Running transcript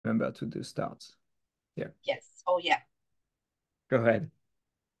remember to do start. Yeah. Yes. Oh, yeah. Go ahead.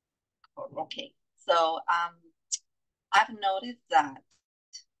 Okay. So I've noticed that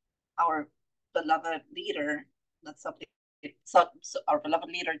our beloved leader, that's something, so our beloved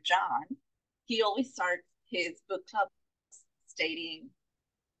leader, John, he always starts his book club stating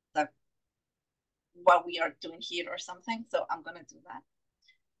that what we are doing here or something. So I'm going to do that.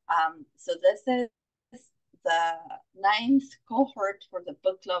 So this is the 9th cohort for the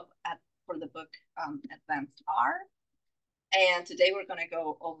book club for the book Advanced R. And today we're going to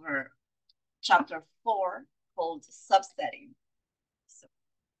go over chapter 4 called subsetting. So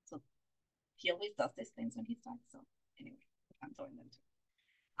he always does these things when he starts. So anyway, I'm doing them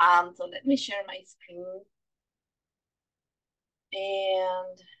too. So let me share my screen.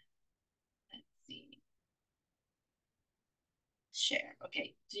 And let's see. Share.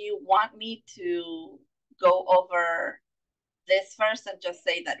 Okay. Do you want me to go over this first and just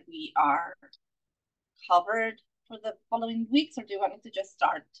say that we are covered for the following weeks, or do you want me to just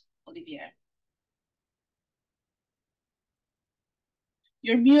start, Olivier?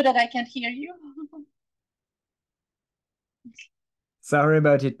 You're muted. I can't hear you. Sorry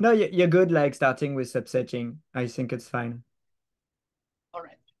about it. No, you're good, like starting with subsetting. I think it's fine. All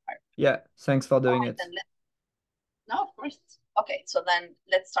right. Yeah, thanks for doing it. No, of course. Okay, so then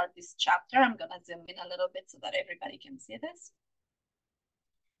let's start this chapter. I'm going to zoom in a little bit so that everybody can see this.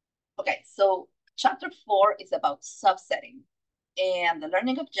 Okay, so chapter 4 is about subsetting. And the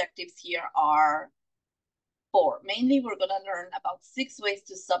learning objectives here are 4. Mainly, we're going to learn about 6 ways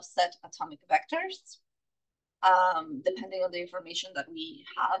to subset atomic vectors, depending on the information that we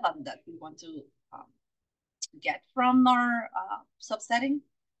have and that we want to get from our subsetting.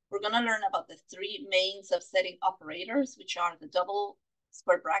 We're going to learn about the 3 main subsetting operators, which are the double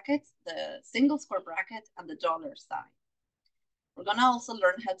square brackets, the single square bracket, and the dollar sign. We're going to also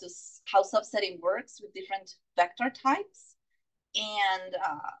learn how subsetting works with different vector types, and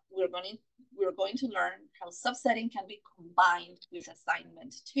we're going to learn how subsetting can be combined with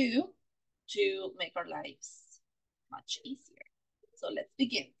assignment 2 to make our lives much easier. So let's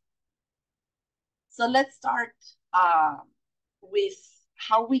begin. So let's start with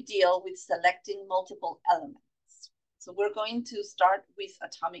how we deal with selecting multiple elements. So we're going to start with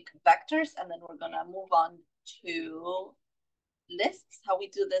atomic vectors, and then we're going to move on to lists, how we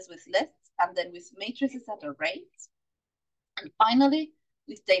do this with lists, and then with matrices and arrays, and finally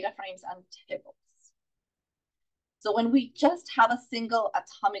with data frames and tables. So when we just have a single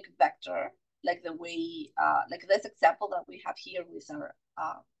atomic vector, like the way, like this example that we have here with our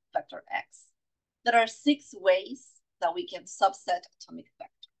vector x, there are 6 ways that we can subset atomic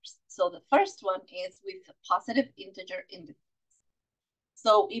vectors. So the first one is with positive integer indices.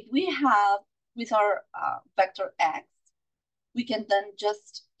 So if we have with our vector x, we can then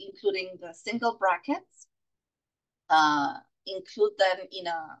just, including the single brackets, include them in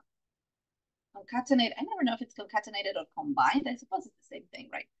a concatenate. I never know if it's concatenated or combined. I suppose it's the same thing,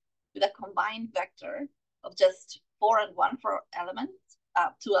 right? With a combined vector of just 4 and 1 for elements,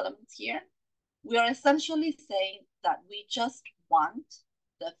 2 elements here, we are essentially saying that we just want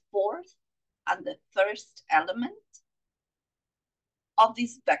the 4th and the 1st element of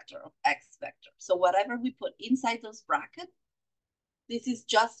this vector, of x vector. So whatever we put inside those brackets, this is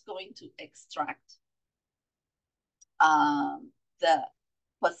just going to extract the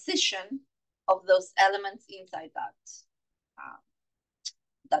position of those elements inside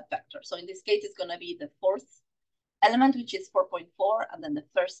that vector. So in this case, it's going to be the 4th element, which is 4.4, and then the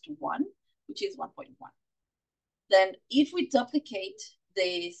first one, which is 1.1. Then if we duplicate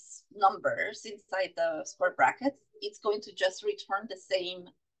these numbers inside the square brackets, it's going to just return the same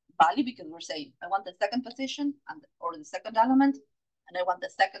value, because we're saying I want the 2nd position or the 2nd element, and I want the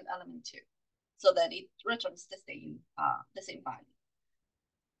 2nd element too. So that it returns the same value.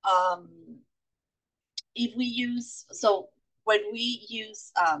 If we use, so when we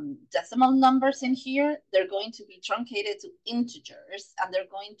use decimal numbers in here, they're going to be truncated to integers, and they're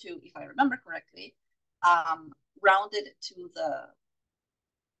going to, if I remember correctly, rounded to the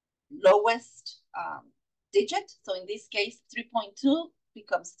lowest digit. So in this case, 3.2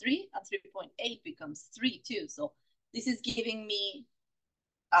 becomes 3, and 3.8 becomes 3 too. So this is giving me,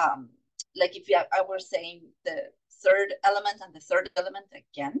 like if I were saying the 3rd element and the 3rd element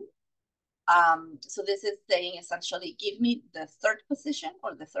again. So this is saying essentially, give me the 3rd position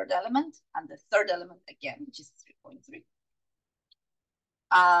or the 3rd element and the 3rd element again, which is 3.3.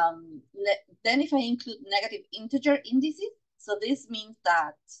 Then if I include negative integer indices, so this means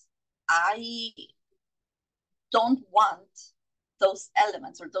that I don't want those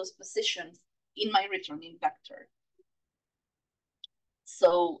elements or those positions in my returning vector.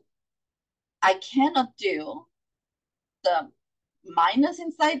 So I cannot do the minus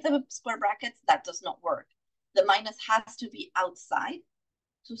inside the square brackets. That does not work. The minus has to be outside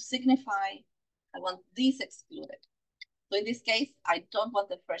to signify I want these excluded. So in this case, I don't want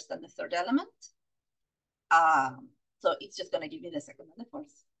the first and the third element. So it's just going to give me the second and the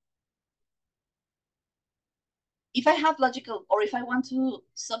fourth. If I have logical, or if I want to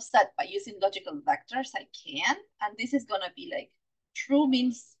subset by using logical vectors, I can. And this is going to be like true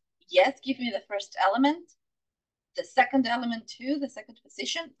means yes, give me the first element, the second element too, the second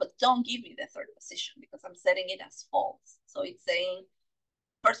position, but don't give me the third position because I'm setting it as false. So it's saying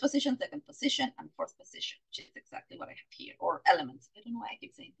first position, second position, and fourth position, which is exactly what I have here, or elements. I don't know why I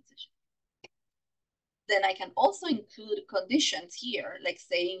keep saying position. Then I can also include conditions here, like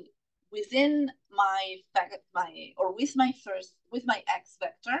saying within with my x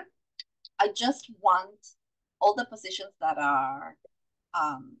vector, I just want all the positions that are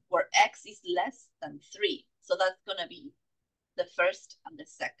where x is less than 3. So that's going to be the first and the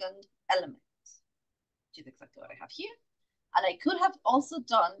second element, which is exactly what I have here. And I could have also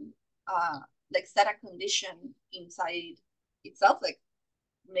done like set a condition inside itself, like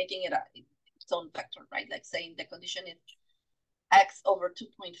making it its own vector, right? Like saying the condition is x over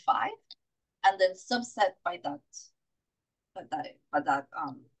 2.5, and then subset by that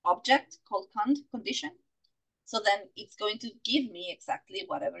object called condition. So then it's going to give me exactly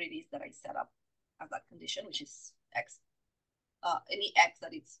whatever it is that I set up as that condition, which is x, any x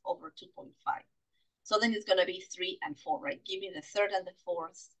that it's over 2.5. So then it's going to be 3 and 4, right? Give me the third and the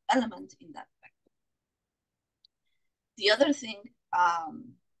fourth element in that vector. The other thing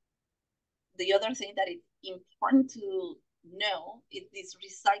that is important to know is these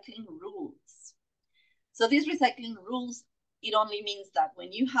recycling rules. So these recycling rules, it only means that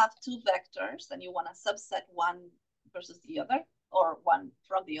when you have two vectors and you want to subset one versus the other, or one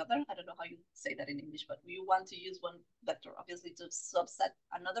from the other, I don't know how you say that in English, but you want to use one vector, obviously, to subset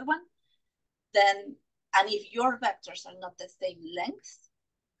another one, then, and if your vectors are not the same length,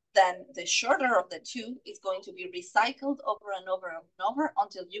 then the shorter of the two is going to be recycled over and over and over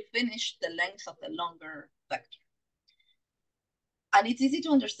until you finish the length of the longer vector. And it's easy to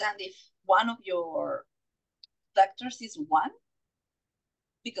understand if one of your vectors is 1,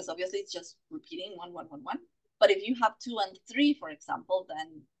 because obviously it's just repeating 1, 1, 1, 1. But if you have 2 and 3, for example,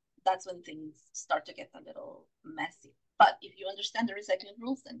 then that's when things start to get a little messy. But if you understand the recycling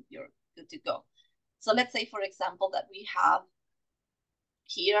rules, then you're good to go. So let's say, for example, that we have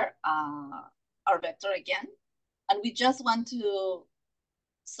here our vector again, and we just want to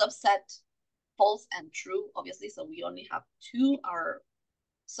subset false and true, obviously. So we only have 2. Our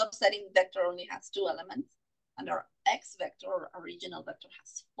subsetting vector only has 2 elements, and our x vector, or original vector,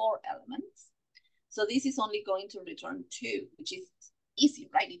 has 4 elements. So this is only going to return 2, which is easy,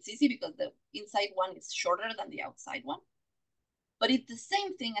 right? It's easy because the inside one is shorter than the outside one. But it's the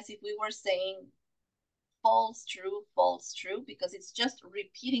same thing as if we were saying false, true, because it's just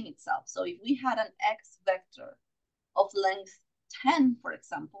repeating itself. So if we had an x vector of length 10, for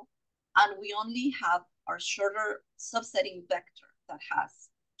example, and we only have our shorter subsetting vector that has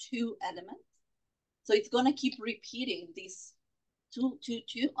 2 elements, so it's going to keep repeating these 2, 2,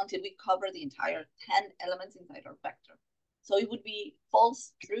 2 until we cover the entire 10 elements inside our vector. So it would be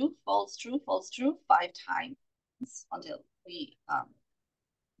false, true, false, true, false, true 5 times until we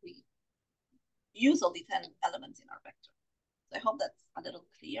use all the 10 elements in our vector. So I hope that's a little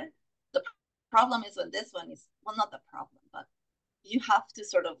clear. The problem is when this one is, well, not the problem, but you have to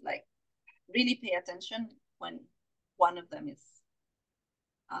sort of like really pay attention when one of them is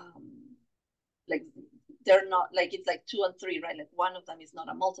like they're not, like it's like 2 and 3, right? Like one of them is not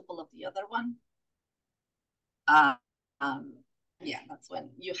a multiple of the other one. Yeah, that's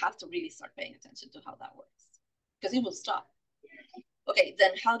when you have to really start paying attention to how that works, because it will stop. Okay,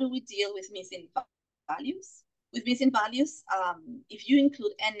 then how do we deal with missing values? With missing values, if you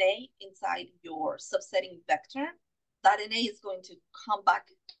include NA inside your subsetting vector, that NA is going to come back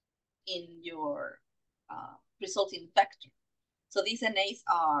in your resulting vector. So these NAs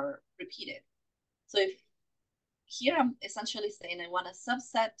are repeated. So if here I'm essentially saying I want to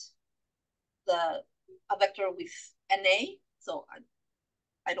subset a vector with NA, so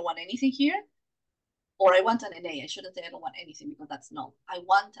I don't want anything here, or I want an NA. I shouldn't say I don't want anything because that's null. I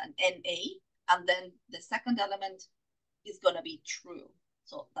want an NA, and then the second element is going to be true.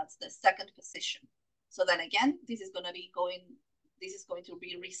 So that's the second position. So then again, this is going to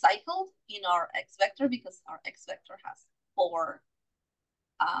be recycled in our x vector because our x vector has 4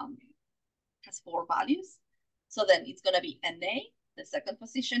 values. So then it's going to be NA. The second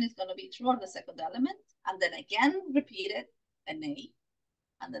position is going to be true, or the second element, and then again repeated NA.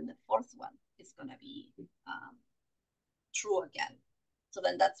 and then the fourth one is going to be true again. So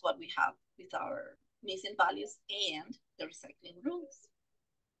then that's what we have with our missing values and the recycling rules.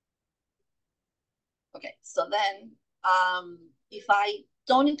 Okay, so then if I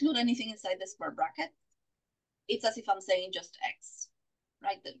don't include anything inside the square bracket, it's as if I'm saying just X,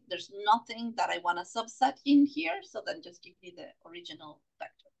 right? There's nothing that I want to subset in here, so then just give me the original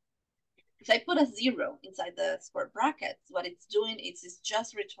vector. If I put a 0 inside the square brackets, what it's doing is it's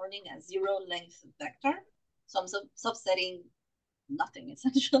just returning a 0 length vector. So I'm subsetting nothing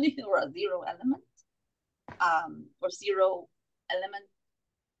essentially, or a 0 element, or 0 element.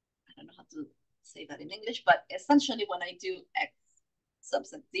 I don't know how to say that in English, but essentially when I do X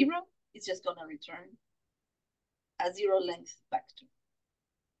subset 0, it's just going to return a 0 length vector.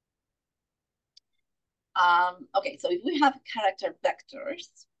 Okay, so if we have character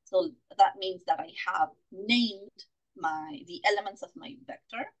vectors, so that means that I have named the elements of my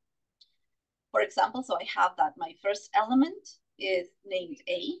vector. For example, so I have that my first element is named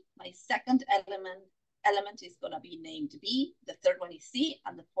A, my second element is going to be named B, the third one is C,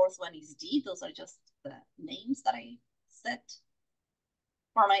 and the fourth one is D. Those are just the names that I set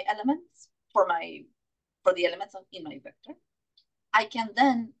for my elements, for the elements in my vector. I can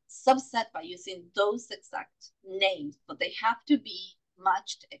then subset by using those exact names, but they have to be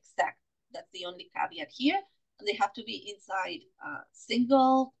matched exact. That's the only caveat here. And they have to be inside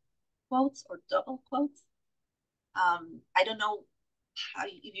single quotes or double quotes. I don't know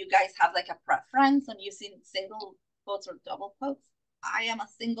if you guys have like a preference on using single quotes or double quotes. I am a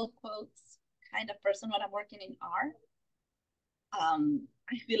single quotes kind of person when I'm working in R.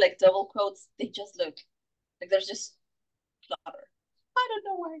 I feel like double quotes, they just look like there's just clutter. I don't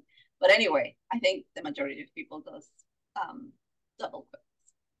know why. But anyway, I think the majority of people does double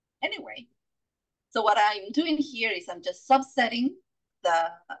quotes. Anyway, so what I'm doing here is I'm just subsetting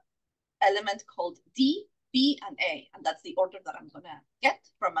the element called D, B, and A, and that's the order that I'm gonna get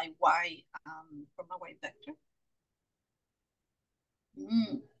from my Y vector.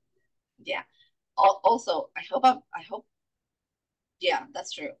 Yeah. Also, I hope. Yeah,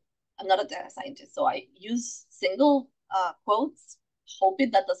 that's true. I'm not a data scientist, so I use single quotes,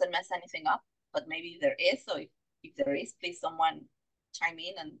 hoping that doesn't mess anything up. But maybe there is. So if there is, please someone chime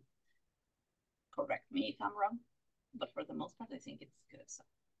in and correct me if I'm wrong. But for the most part, I think it's good. So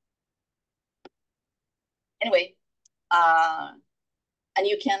anyway, and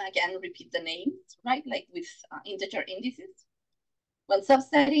you can again repeat the names, right? Like with integer indices. When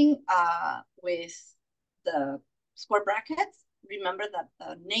subsetting with the square brackets, remember that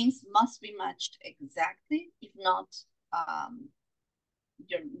the names must be matched exactly. If not,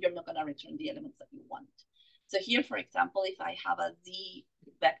 you're not going to return the elements that you want. So here, for example, if I have a Z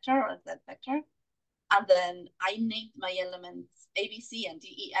vector or a Z vector, and then I named my elements A, B, C, and D,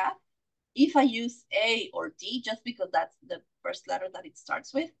 E, F, if I use A or D, just because that's the first letter that it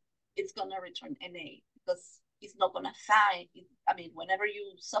starts with, it's going to return an A because it's not going to find, I mean, whenever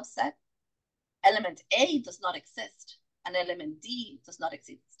you subset, element A does not exist and element D does not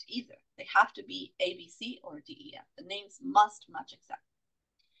exist either. They have to be A, B, C, or D, E, F. The names must match exactly.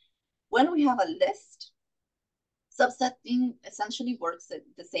 When we have a list, subsetting essentially works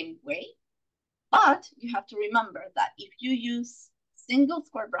the same way, but you have to remember that if you use single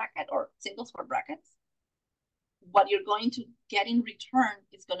square bracket or single square brackets, what you're going to get in return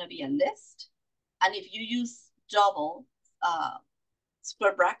is going to be a list. And if you use double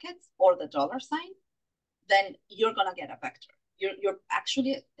square brackets or the $sign, then you're going to get a vector. You're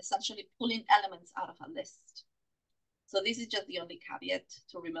actually essentially pulling elements out of a list. So this is just the only caveat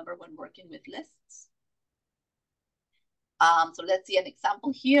to remember when working with lists. So let's see an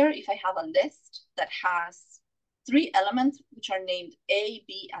example here. If I have a list that has 3 elements, which are named A,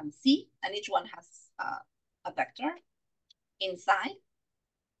 B, and C, and each one has a vector inside.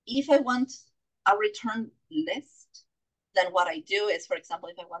 If I want a return list, then what I do is, for example,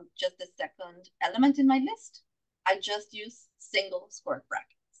 if I want just the second element in my list, I just use single square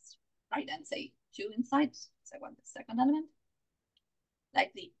brackets, right? And say 2 inside, so I want the second element.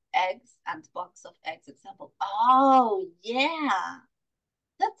 Like the eggs and box of eggs example. Oh, yeah.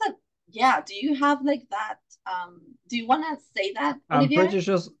 That's a, yeah. Do you have like that? Do you want to say that, Olivier?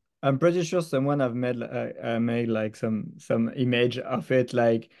 I'm pretty sure someone have made like some image of it.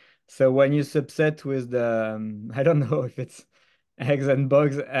 Like, so when you subset with the I don't know if it's eggs and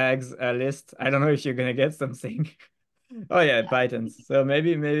bugs eggs list. I don't know if you're gonna get something. Oh yeah, Yeah. Pythons. So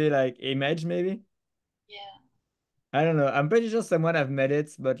maybe like image maybe. Yeah. I don't know. I'm pretty sure someone have made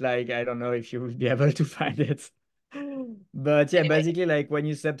it, but like I don't know if you would be able to find it. But yeah, Anyway, basically like when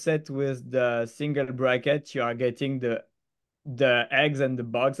you subset with the single bracket, you are getting the the eggs and the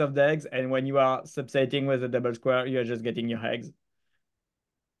box of the eggs, and when you are subsetting with a double square, you're just getting your eggs.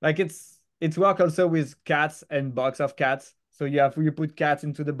 Like it's work also with cats and box of cats. So you put cats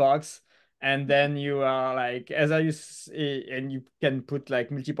into the box, and then you are like and you can put like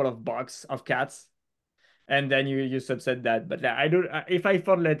multiple of box of cats, and then you subset that. But I don't. If I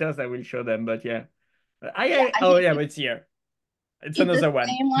found letters, I will show them. But yeah, Yeah, I oh think yeah, but it's here. It's it's the another one.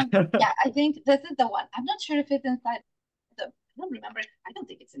 same one. Yeah, I think this is the one. I'm not sure if it's inside the. I don't remember. I don't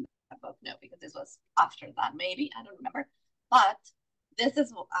think it's in the book. No, because this was after that. Maybe I don't remember. But this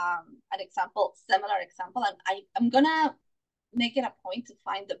is an example, similar example, and I'm gonna make it a point to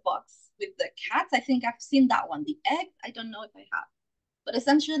find the box with the cats. I think I've seen that one. The eggs, I don't know if I have. But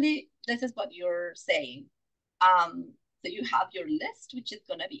essentially, this is what you're saying. So you have your list, which is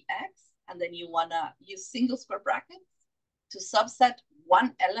gonna be X, and then you wanna use single square brackets to subset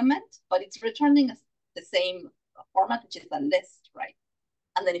one element, but it's returning the same format, which is a list, right?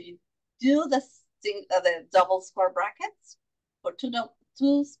 And then if you do the double square brackets for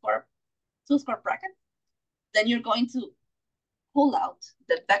two square brackets, then you're going to pull out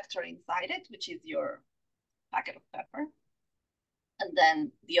the vector inside it, which is your packet of pepper, and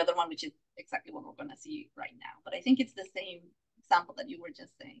then the other one, which is exactly what we're going to see right now. But I think it's the same example that you were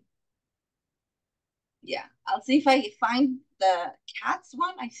just saying. Yeah, I'll see if I find the cats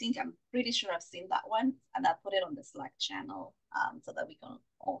one. I think I'm pretty sure I've seen that one, and I'll put it on the Slack channel so that we can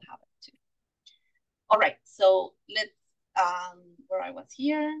all have it too. All right, so let's, where I was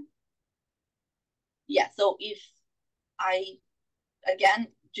here. Yeah, so if I, again,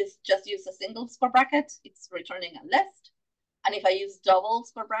 just use a single square bracket, it's returning a list. And if I use double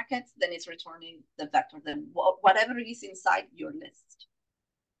square brackets, then it's returning the vector, then whatever is inside your list.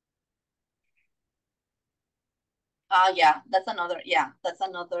 Yeah, that's another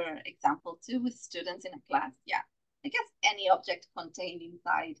example too with students in a class. Yeah, I guess any object contained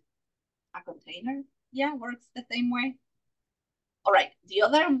inside a container, yeah, works the same way. All right, the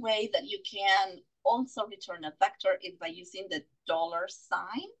other way that you can also return a vector is by using the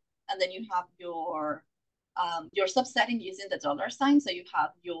 $sign, and then you have your subsetting using the $sign. So you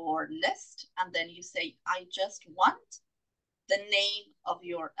have your list, and then you say, I just want the name of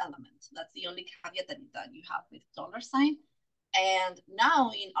your element. That's the only caveat that you have with $sign. And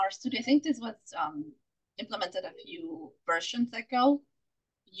now in RStudio, I think this was implemented a few versions ago.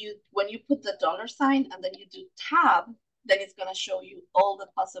 When you put the $sign and then you do tab, then it's going to show you all the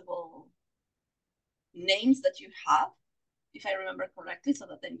possible names that you have, if I remember correctly, so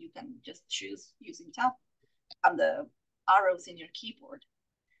that then you can just choose using tab and the arrows in your keyboard.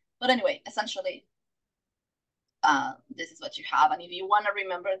 But anyway, essentially, this is what you have. And if you want to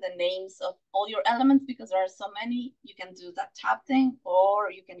remember the names of all your elements, because there are so many, you can do that tab thing,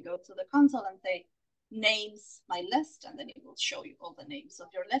 or you can go to the console and say, names my list, and then it will show you all the names of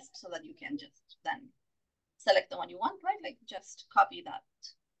your list so that you can just then select the one you want, right? Like just copy that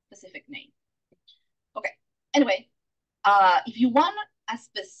specific name. Okay, anyway, if you want a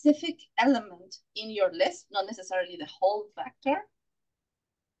specific element in your list, not necessarily the whole vector,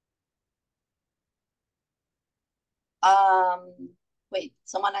 wait,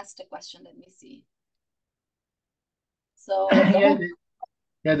 someone asked a question, let me see. So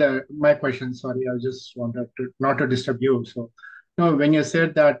my question, sorry, I just wanted to not to disturb you. So no, when you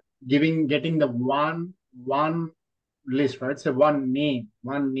said that getting the one list, right? So one name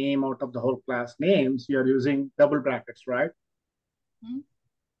out of the whole class names, you're using double brackets, right? Mm-hmm.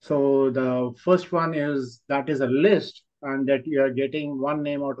 So the first one is a list, and that you are getting one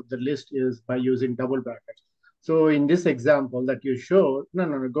name out of the list is by using double brackets. So in this example that you showed, no,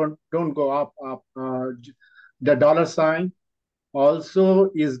 don't go up. The $sign also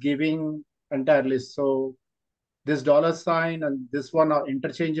is giving entire list. So this $sign and this one are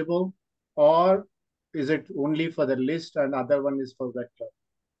interchangeable, or is it only for the list and other one is for vector?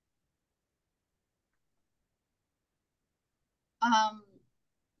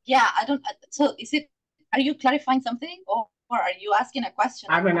 Yeah, I don't. So are you clarifying something, or are you asking a question?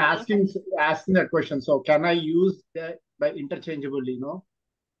 I mean, asking that question. So can I use that by interchangeably, no?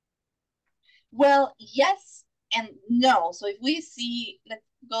 Well, yes and no. So if we see, let's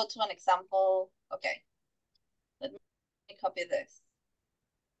go to an example. Okay, let me copy this.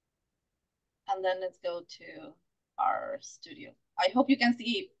 And then let's go to RStudio. I hope you can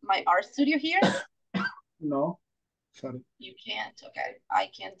see my RStudio here. No, sorry. You can't. Okay, I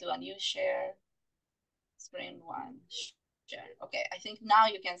can do a new share. Screen one, share. Okay, I think now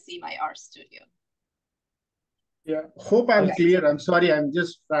you can see my RStudio. Yeah, hope I'm clear. I'm sorry, I'm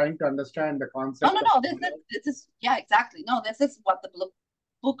just trying to understand the concept. No. This is yeah, exactly. No, this is what the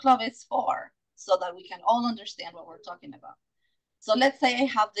book club is for, so that we can all understand what we're talking about. So let's say I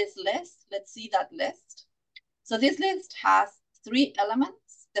have this list. Let's see that list. So this list has 3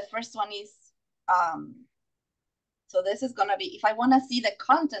 elements. The first one is, so this is gonna be, if I wanna see the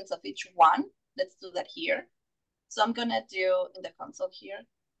contents of each one, let's do that here. So I'm gonna do in the console here,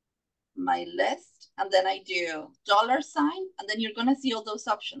 my list, and then I do $, and then you're gonna see all those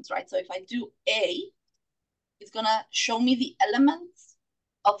options, right? So if I do A, it's gonna show me the elements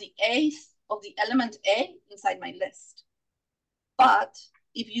of the element A inside my list. But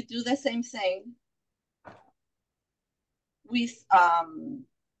if you do the same thing with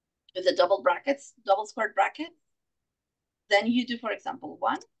the double squared brackets, then you do, for example,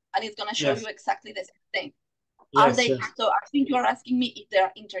 1, and it's gonna show you exactly the same thing. Are they? So I think you're asking me if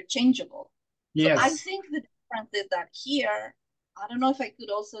they're interchangeable. Yes. So I think the difference is that here, I don't know if I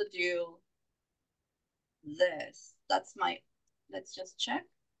could also do this. That's my, let's just check.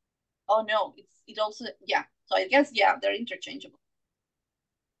 Oh no, it also, yeah. So I guess, yeah, they're interchangeable.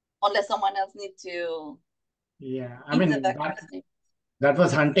 Unless someone else needs to. Yeah, I mean, that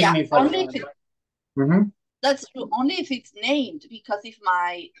was hunting me for only if it, that's true. Only if it's named, because if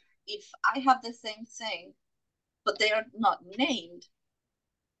I have the same thing, but they are not named,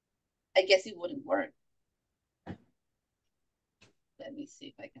 I guess it wouldn't work. Let me see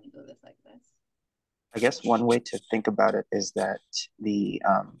if I can do this like this. I guess one way to think about it is that the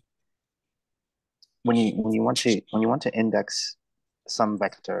when you want to index some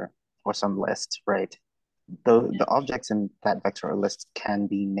vector or some list, right? The objects in that vector or list can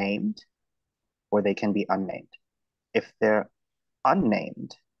be named or they can be unnamed. If they're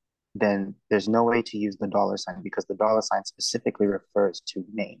unnamed, then there's no way to use the $, because the $, specifically refers to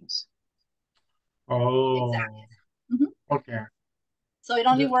names. Oh, exactly. Okay. So it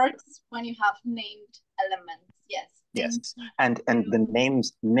only works when you have named elements. Yes. Yes, and the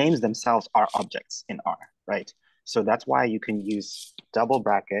names themselves are objects in R, right? So that's why you can use double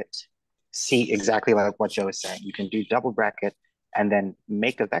bracket, see exactly like what Joe is saying. You can do double bracket and then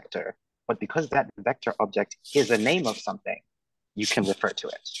make a vector, but because that vector object is a name of something, you can refer to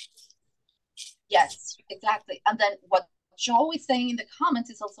it. Yes, exactly. And then what Joe is saying in the comments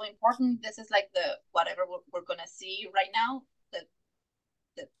is also important. This is like the whatever we're gonna see right now,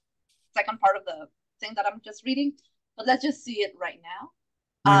 the second part of the thing that I'm just reading. But let's just see it right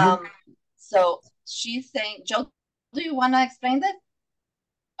now. So she's saying, Joe, do you want to explain this?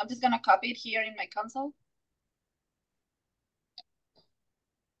 I'm just gonna copy it here in my console.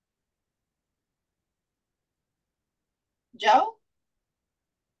 Joe?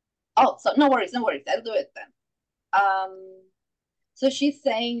 Oh, so no worries. I'll do it then. So she's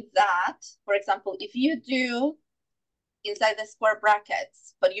saying that, for example, if you do inside the square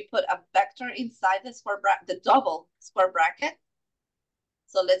brackets, but you put a vector inside the the double square bracket.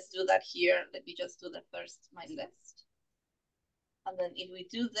 So let's do that here. Let me just do the first, my list. And then if we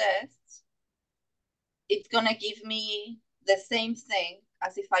do this, it's gonna give me the same thing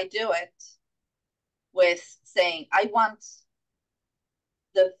as if I do it with saying, I want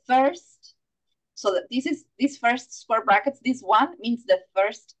the first, so that this first square brackets, this one means the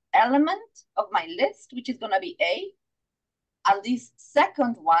first element of my list, which is gonna be A. And this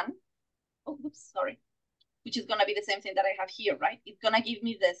second one, oh, oops, sorry, which is gonna be the same thing that I have here, right? It's gonna give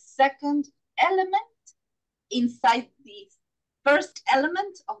me the second element inside the first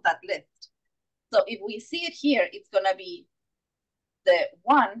element of that list. So if we see it here, it's gonna be the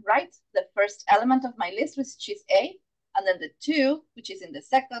 1, right? The first element of my list, which is A, and then the 2, which is in the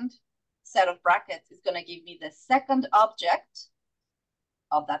second set of brackets, is gonna give me the second object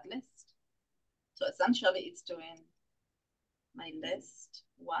of that list. So essentially it's doing my list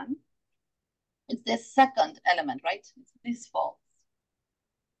 1. It's the second element, right? It's this false.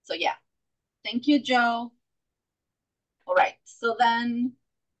 So yeah, thank you, Joe. All right, so then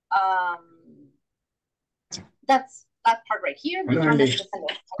that's that part right here. Hello, Andy.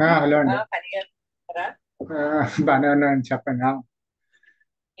 Hello, Andy. Banana and Chapana.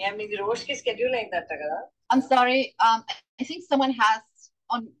 I'm sorry. I think someone has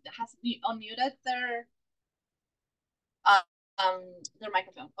unmuted their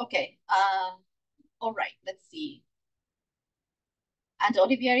microphone. Okay. All right. Let's see. And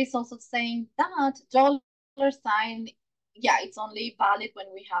Olivier is also saying that $, yeah, it's only valid when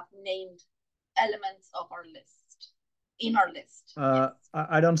we have named elements of our list, in our list. Yes.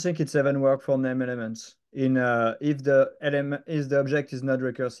 I don't think it's even work for name elements in if the object is not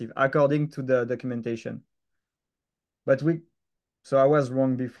recursive according to the documentation. But so I was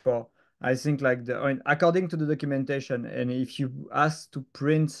wrong before. I think like according to the documentation, and if you ask to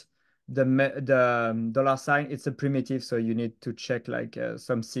print the $, it's a primitive, so you need to check like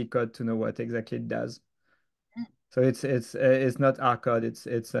some C code to know what exactly it does. So it's not R code. It's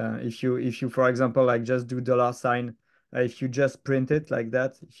if you for example like just do $, if you just print it like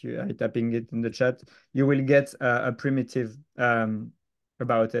that, if you are typing it in the chat, you will get a primitive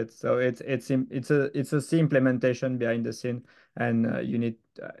about it. So it's a C implementation behind the scene, and you need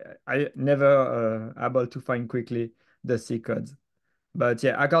I never able to find quickly the C codes. But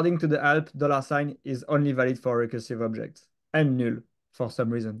yeah, according to the help, $, is only valid for recursive objects and null for some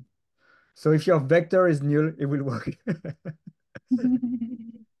reason. So if your vector is null, it will work.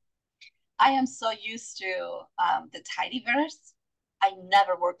 I am so used to the tidyverse. I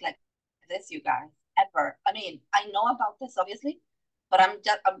never worked like this, you guys, ever. I mean, I know about this obviously, but I'm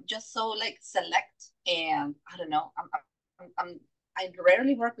just so like select, and I don't know. I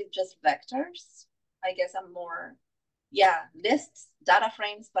rarely work with just vectors. I guess I'm more, yeah, lists, data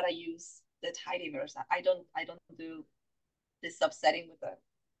frames, but I use the tidyverse. I don't do this subsetting with the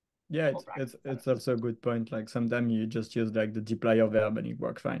Yeah, double brackets. it's also a good point. Like sometimes you just use like the dplyr verb and it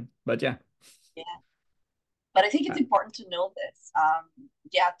works fine. But yeah. Yeah. But I think it's important to know this.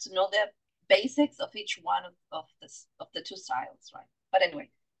 Yeah, to know the basics of each one of the two styles, right? But anyway,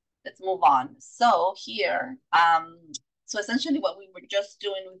 let's move on. So here, so essentially what we were just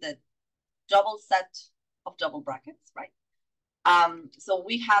doing with the double set of double brackets, right? So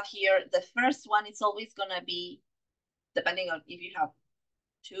we have here, the first one is always gonna be, depending on if you have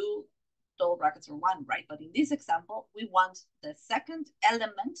two double brackets or one, right? But in this example, we want the second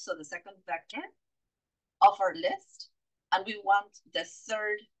element, so the second vector of our list, and we want the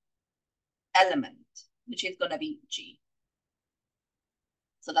third element, which is gonna be G.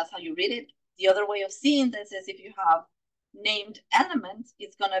 So that's how you read it. The other way of seeing this is if you have named elements,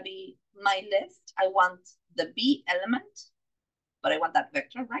 it's gonna be my list. I want the B element, but I want that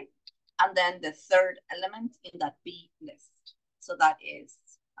vector, right? And then the third element in that B list. So that is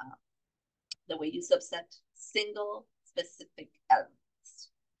the way you subset single specific elements.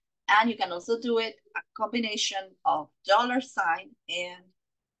 And you can also do it a combination of $ and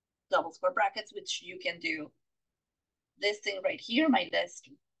double square brackets, which you can do this thing right here, my list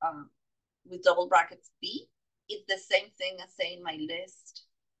with double brackets B. It's the same thing as saying my list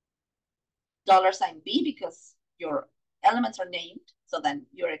 $B, because your elements are named. So then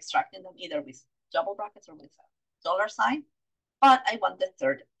you're extracting them either with double brackets or with a $. But I want the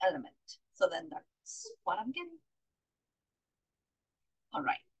third element. So then that's what I'm getting. All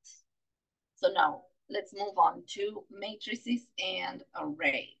right. So now let's move on to matrices and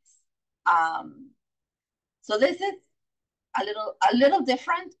arrays. So this is a little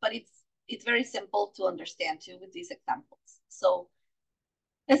different, but it's very simple to understand too with these examples. So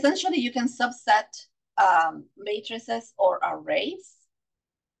essentially you can subset matrices or arrays,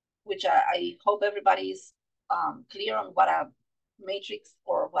 which I hope everybody's clear on what a matrix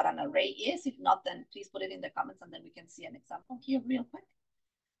or what an array is. If not, then please put it in the comments and then we can see an example here real quick.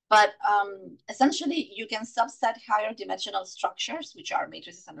 But essentially, you can subset higher dimensional structures, which are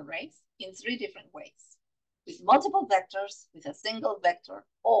matrices and arrays, in 3 different ways. With multiple vectors, with a single vector,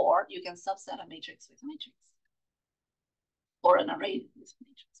 or you can subset a matrix with a matrix, or an array with a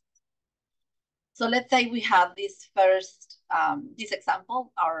matrix. So let's say we have this first, this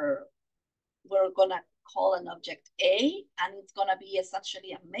example, we're gonna call an object A, and it's gonna be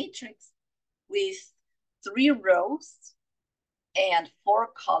essentially a matrix with 3 rows and 4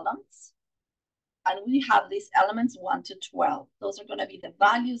 columns. And we have these elements 1 to 12. Those are going to be the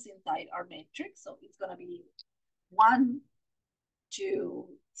values inside our matrix. So it's going to be 1, 2,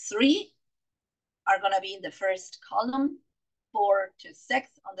 3 are going to be in the first column, 4 to 6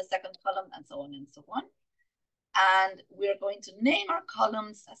 on the second column, and so on and so on. And we're going to name our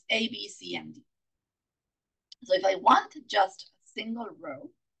columns as A, B, C, and D. So if I want just a single row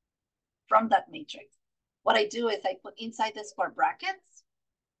from that matrix, what I do is I put inside the square brackets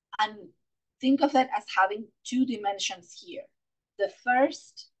and think of it as having 2 dimensions here. The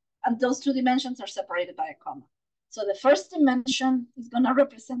first, and those 2 dimensions are separated by a comma. So the first dimension is going to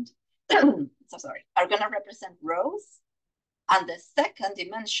represent, are going to represent rows. And the second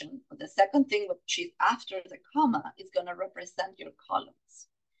dimension, or the second thing which is after the comma, is going to represent your columns.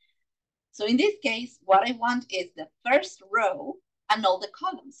 So in this case, what I want is the first row and all the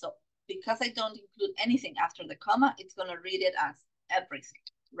columns. So because I don't include anything after the comma, it's going to read it as everything,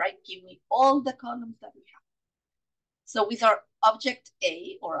 right? Give me all the columns that we have. So with our object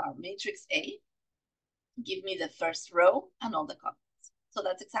A, or our matrix A, give me the first row and all the columns. So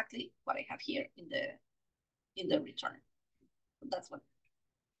that's exactly what I have here in the return. That's what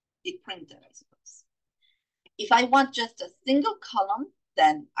it printed, I suppose. If I want just a single column,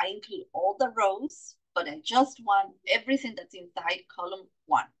 then I include all the rows, but I just want everything that's inside column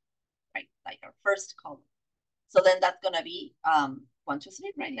 1. Right, like our first column. So then that's going to be 1, 2,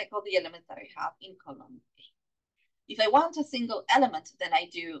 3, right? Like all the elements that I have in column A. If I want a single element, then I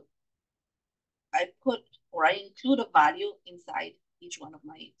put or I include a value inside each one of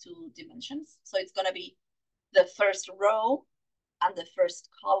my 2 dimensions. So it's going to be the first row and the first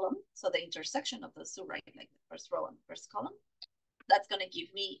column. So the intersection of those 2, right? Like the first row and the first column. That's going to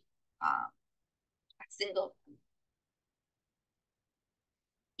give me a single.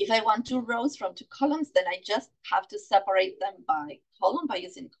 If I want 2 rows from 2 columns, then I just have to separate them by column, by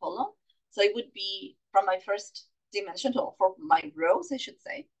using column. So it would be from my first dimension, or for my rows, I should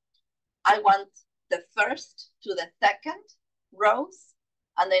say. I want the first to the second rows,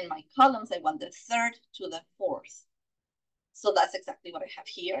 and then my columns, I want the third to the fourth. So that's exactly what I have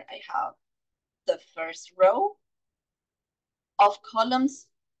here. I have the first row of columns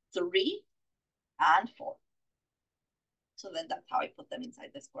 3 and 4. So then that's how I put them inside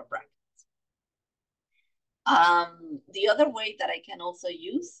the square brackets. The other way that I can also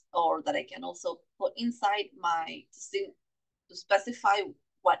use, or that I can also put inside my, to specify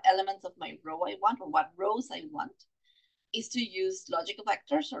what elements of my row I want, or what rows I want, is to use logical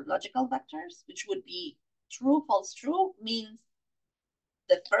vectors or logical vectors, which would be true, false, true, means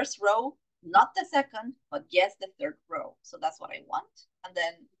the first row, not the second, but yes, the third row. So that's what I want. And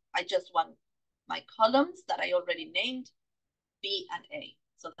then I just want my columns that I already named, B and A.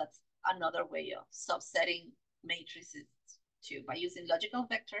 So that's another way of subsetting matrices too, by using logical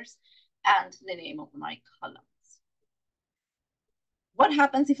vectors and the name of my columns. What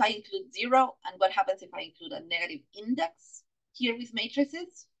happens if I include 0, and what happens if I include a negative index here with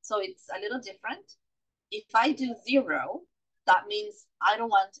matrices? So it's a little different. If I do 0, that means I don't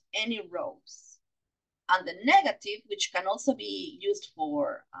want any rows. And the negative, which can also be used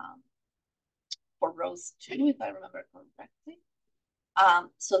for rows too, if I remember correctly.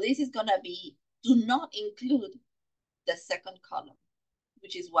 So this is going to be, do not include the second column,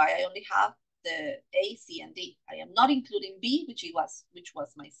 which is why I only have the A, C, and D. I am not including B, which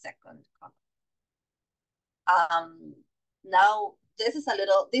was my second column. Now this is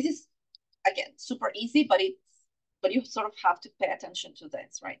again super easy, but you sort of have to pay attention to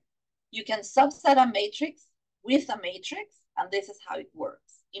this, right? You can subset a matrix with a matrix, and this is how it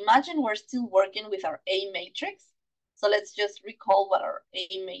works. Imagine we're still working with our A matrix. So let's just recall what our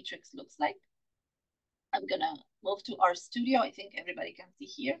A matrix looks like. I'm gonna move to our studio. I think everybody can see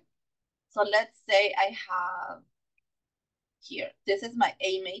here. So let's say I have here, this is my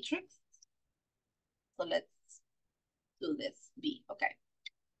A matrix. So let's do this B, okay.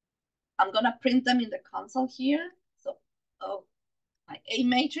 I'm gonna print them in the console here. So, my A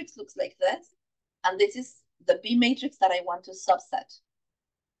matrix looks like this. And this is the B matrix that I want to subset.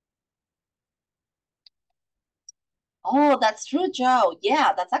 Oh, that's true, Joe.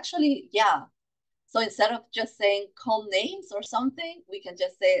 Yeah, that's actually, yeah. So instead of just saying call names or something, we can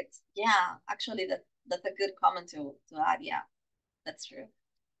just say it. Yeah, actually, that's a good comment to add. Yeah, that's true.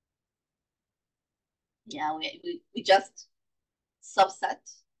 Yeah, we just subset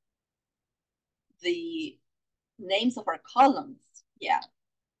the names of our columns. Yeah.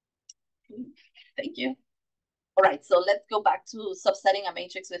 Thank you. All right, so let's go back to subsetting a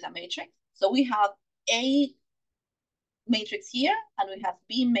matrix with a matrix. So we have A matrix here, and we have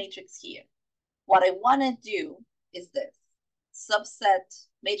B matrix here. What I want to do is this. Subset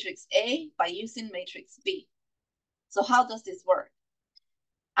matrix A by using matrix B. So how does this work?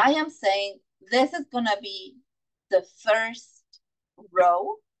 I am saying this is going to be the first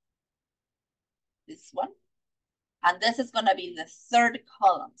row, this one, and this is going to be the third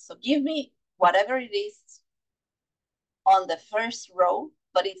column. So give me whatever it is on the first row,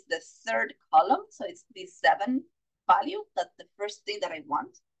 but it's the third column. So it's the 7 value. That's the first thing that I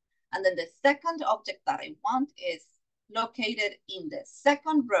want. And then the second object that I want is located in the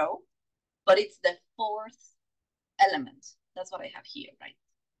second row, but it's the 4th element. That's what I have here, right?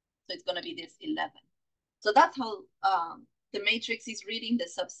 So it's going to be this 11. So that's how the matrix is reading the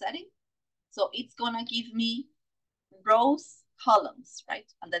subsetting. So it's going to give me rows, columns, right?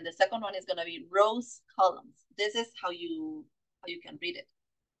 And then the second one is going to be rows, columns. This is how you can read it.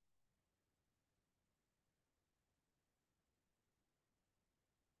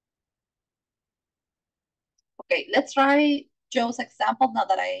 Okay, let's try Joe's example now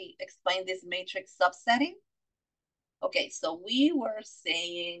that I explained this matrix subsetting. Okay, so we were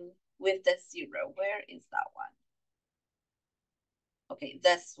saying with the 0, where is that one? Okay,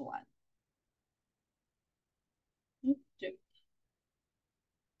 this one.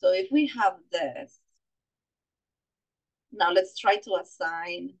 So if we have this, now let's try to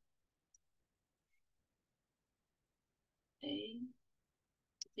assign a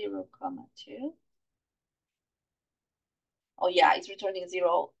 0, 2. Oh yeah, it's returning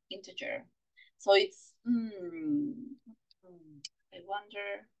 0 integer. So it's, I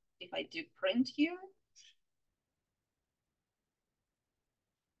wonder if I do print here.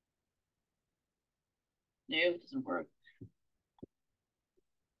 No, it doesn't work.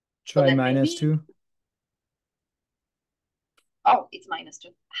 Try then -2. Oh, it's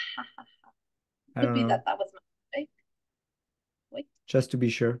 -2. I Could don't be know. that was my mistake. Wait. Just to be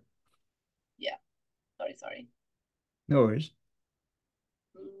sure. Yeah. Sorry. No worries.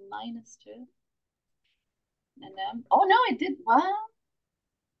 -2. And then, oh no, it did. What?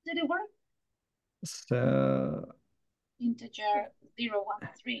 Did it work? So Integer 0,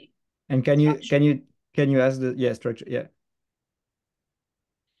 1, 3. and can you ask the structure? Yeah.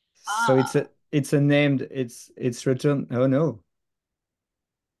 So it's a named, it's returned. Oh no.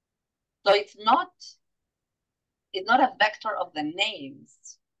 So it's not a vector of the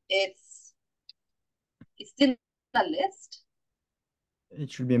names. It's still a list.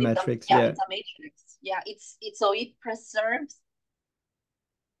 It should be a matrix. Yeah, it's a matrix. Yeah, so it preserves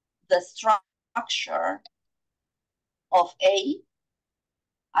the structure of A,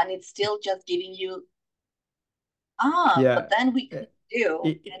 and it's still just giving you yeah. But then we could do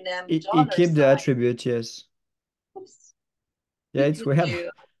it keep the attribute, yes. Oops. Yeah, it's we have.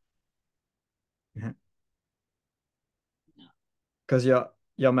 Yeah. Because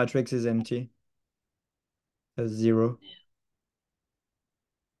your matrix is empty. That's 0.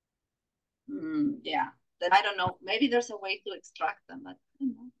 Yeah. Then I don't know. Maybe there's a way to extract them, but I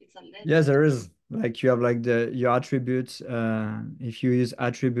don't know. It's a list. Yes, there is. Like you have like your attributes. If you use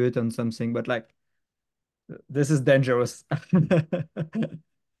attribute on something, but like this is dangerous.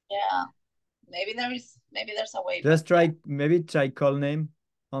 Yeah. Maybe there's a way. Just try maybe try call name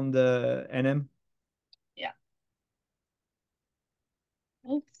on the NM. Yeah.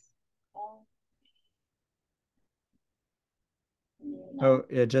 Oops. Oh. No. Oh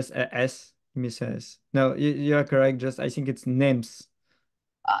yeah, just a S. Miss S. No, you are correct. Just I think it's names.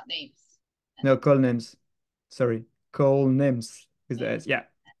 Names. No, call names. Sorry, call names is the S. Yeah.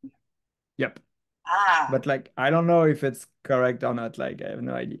 Yep. But like I don't know if it's correct or not. Like I have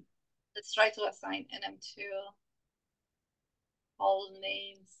no idea. Let's try to assign NM to all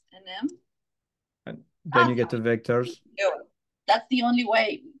names NM. And then you get the vectors. That's the only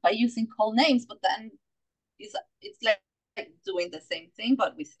way, by using call names, but then it's like doing the same thing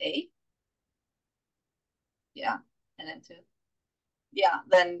but with A. Yeah, NM2. Yeah,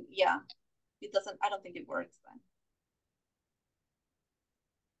 then yeah. It doesn't, I don't think it works then.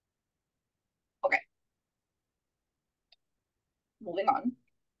 Okay. Moving on.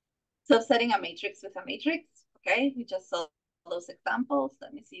 Subsetting a matrix with a matrix. Okay, we just saw those examples.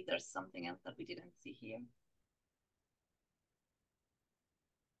 Let me see if there's something else that we didn't see here.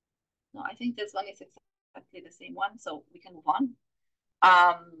 No, I think this one is exactly the same one, so we can move on.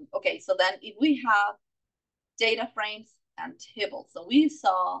 Okay, so then if we have data frames and tables, so we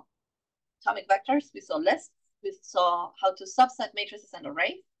saw atomic vectors, we saw lists, we saw how to subset matrices and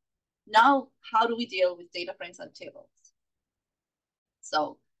arrays. Now, how do we deal with data frames and tables?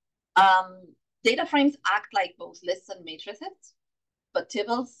 So data frames act like both lists and matrices, but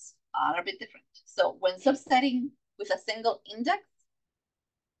tables are a bit different. So when subsetting with a single index,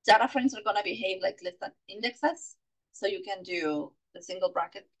 data frames are going to behave like lists and indexes. So you can do the single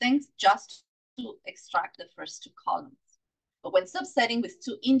bracket things just to extract the first 2 columns. But when subsetting with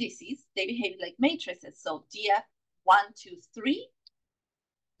 2 indices, they behave like matrices. So df1, 2, 3,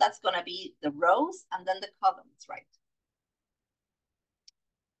 that's going to be the rows and then the columns, right?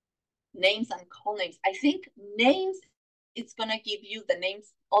 Names and call names. I think names, it's going to give you the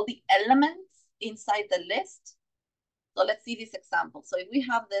names, all the elements inside the list. So let's see this example. So if we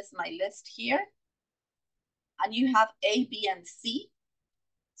have my list here, and you have A, B, and C.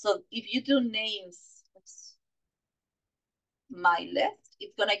 So if you do names, my list,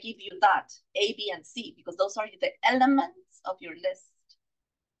 it's going to give you that, A, B, and C, because those are the elements of your list.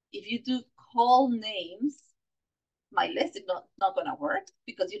 If you do call names, my list is not going to work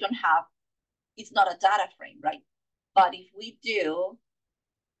because you don't have, it's not a data frame, right? But if we do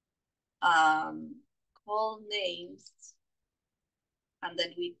call names, and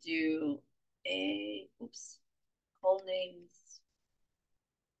then we do call names.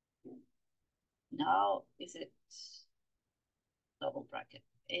 Now, is it double bracket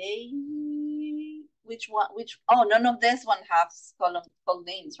A? Which one? Oh, none of this one has call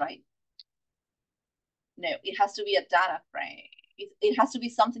names, right? No, it has to be a data frame. It has to be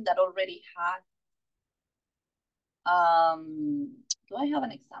something that already has. Do I have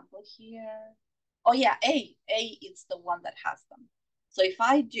an example here? Oh yeah, A is the one that has them. So if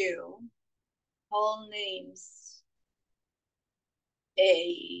I do call names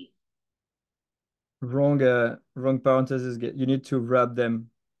a wrong parentheses. You need to wrap them.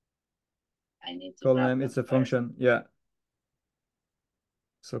 I need to Call wrap name. them It's a first. function. Yeah.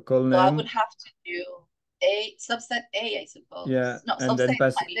 So call So I name. would have to do a subset A, I suppose. Yeah. No, And then subset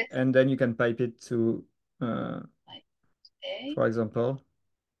pass my list. and then you can pipe it to Like A, for example.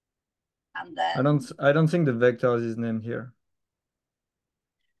 and then I don't think the vector is named here.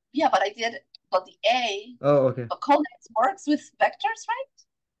 yeah, but I did. But the A. Oh, okay. But call names works with vectors, right?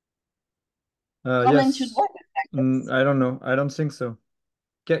 Call names should Yes. work with vectors. I don't know. I don't think so.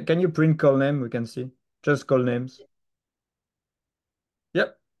 Can you print call name? We can see. Just call names.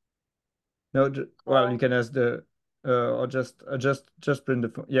 Yep. No, well, you can ask the or just print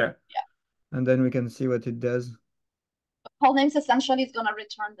the yeah. Yeah. And then we can see what it does. Call names essentially is going to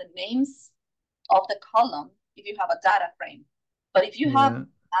return the names of the column if you have a data frame. But if you have a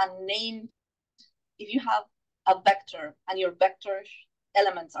name, if you have a vector and your vector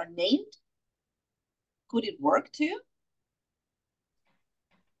elements are named, could it work too?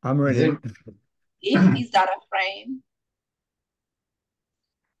 I'm ready. If is data frame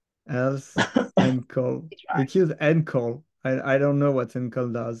Else and call. It uses end call. I don't know what end call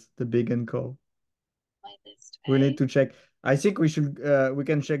does. The big end call. We need to check. I think we should we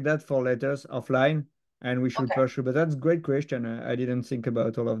can check that for letters offline and we should pursue. But that's a great question. I didn't think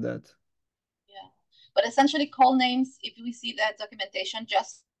about all of that. Yeah, but essentially call names, if we see that documentation,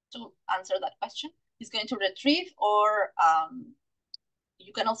 just to answer that question, is going to retrieve, or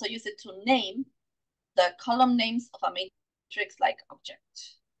you can also use it to name the column names of a matrix-like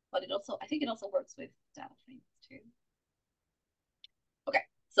object. But it also, I think it also works with data frames too. Okay,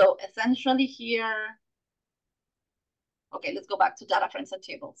 so essentially here, okay, let's go back to data frames and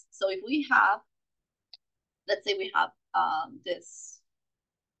tables. So if we have, let's say we have this,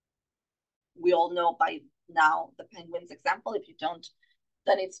 we all know by now the penguins example. If you don't,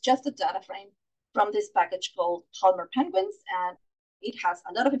 then it's just a data frame from this package called Palmer Penguins, and it has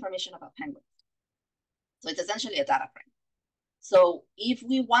a lot of information about penguins. So it's essentially a data frame. So if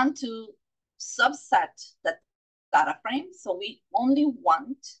we want to subset that data frame, so we only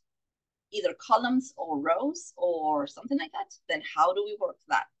want either columns or rows or something like that, then how do we work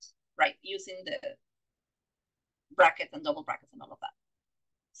that, right? Using the brackets and double brackets and all of that.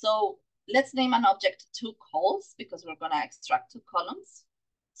 So let's name an object 2 calls because we're going to extract 2 columns.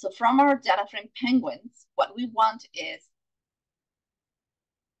 So from our data frame penguins, what we want is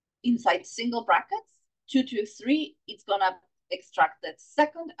inside single brackets, 2 to 3, it's going to extract the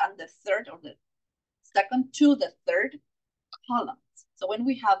second and the third, or the second to the third columns. So when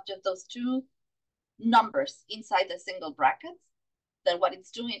we have just those 2 numbers inside the single brackets, then what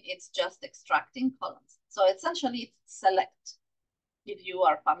it's doing, it's just extracting columns. So essentially it's select, if you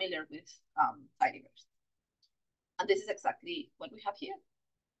are familiar with tidyverse. And this is exactly what we have here.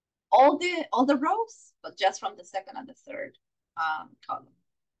 All the rows, but just from the second and the third column.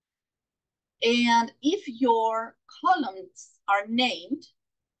 And if your columns are named,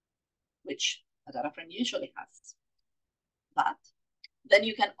 which a data frame usually has that, then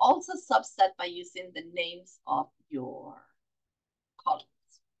you can also subset by using the names of your columns,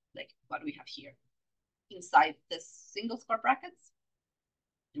 like what we have here. Inside this single square brackets,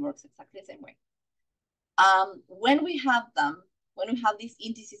 it works exactly the same way. When we have these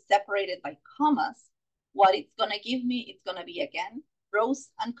indices separated by commas, what it's going to give me, it's going to be, again, rows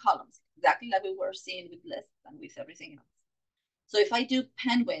and columns, exactly like we were seeing with lists and with everything else. So if I do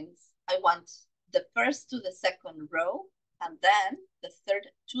penguins, I want the first to the second row, and then the third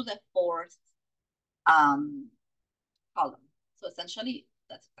to the fourth column. So essentially,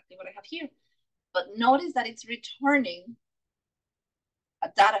 that's exactly what I have here. But notice that it's returning a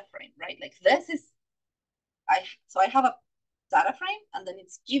data frame, right? Like this is, so I have a data frame, and then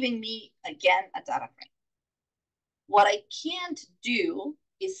it's giving me, again, a data frame. What I can't do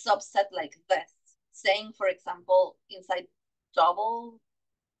is subset like this, saying, for example, inside double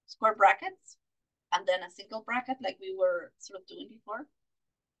square brackets, and then a single bracket like we were sort of doing before.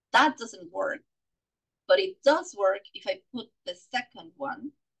 That doesn't work, but it does work if I put the second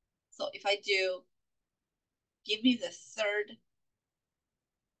one. So if I do, give me the third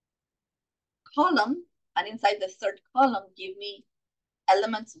column, and inside the third column, give me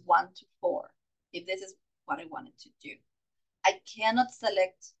elements 1 to 4, if this is what I wanted to do. I cannot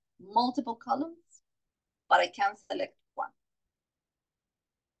select multiple columns, but I can select one.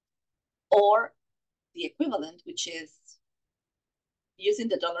 Or the equivalent, which is using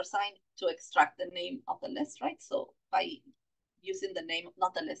the $sign to extract the name of the list, right? So by using the name,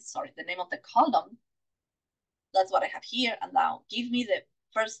 not the list, sorry, the name of the column, that's what I have here. And now give me the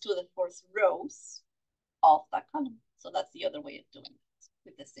first to the fourth rows of that column. So that's the other way of doing it.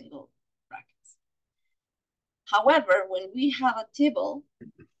 with the single brackets. However, when we have a table,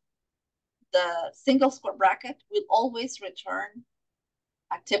 the single square bracket will always return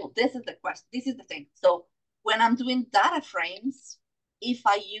a table. This is the question. This is the thing. So when I'm doing data frames, if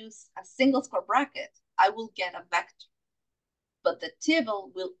I use a single square bracket, I will get a vector. But the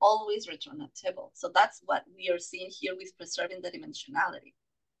table will always return a table. So that's what we are seeing here with preserving the dimensionality.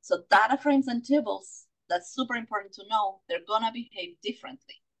 So data frames and tables, that's super important to know, they're gonna behave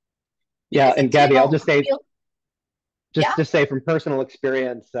differently. Yeah, and Gabby, I'll just say, yeah? just say from personal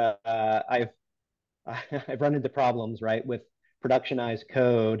experience, I've run into problems, right, with productionized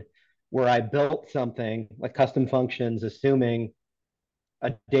code where I built something like custom functions, assuming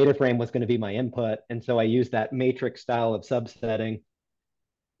a data frame was going to be my input, and so I used that matrix style of subsetting,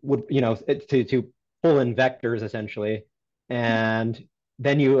 to pull in vectors essentially, and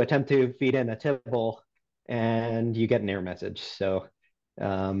then you attempt to feed in a tibble, and you get an error message. So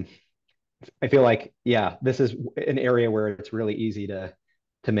I feel like, yeah, this is an area where it's really easy to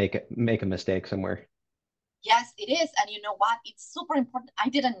make a mistake somewhere. Yes, it is. And you know what? It's super important. I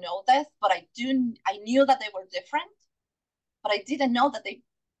didn't know this, but I knew that they were different, but I didn't know that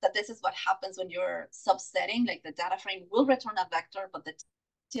this is what happens when you're subsetting. Like the data frame will return a vector, but the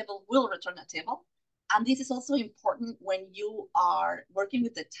table will return a table. And this is also important when you are working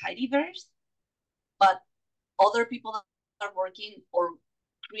with the tidyverse, but other people are working or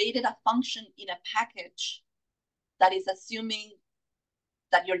created a function in a package that is assuming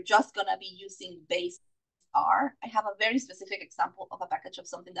that you're just gonna be using base R. I have a very specific example of a package of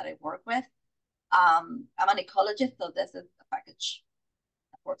something that I work with. I'm an ecologist, so this is a package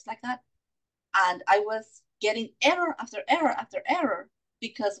that works like that. And I was getting error after error after error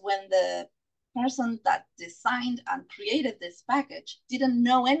because when the person that designed and created this package didn't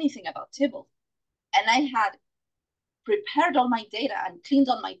know anything about Tibble. And I had prepared all my data and cleaned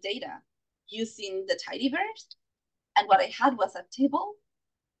all my data using the tidyverse. And what I had was a table.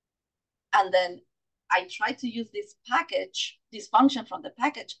 And then I tried to use this package, this function from the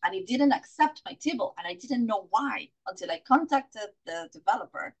package, and it didn't accept my table. And I didn't know why until I contacted the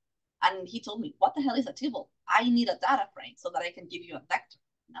developer. And he told me, what the hell is a table? I need a data frame so that I can give you a vector.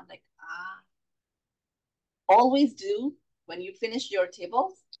 And I'm like, always do, when you finish your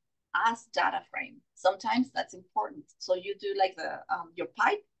tables, as data frame. Sometimes that's important. So you do like the your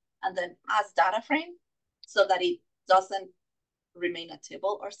pipe and then as data frame so that it doesn't remain a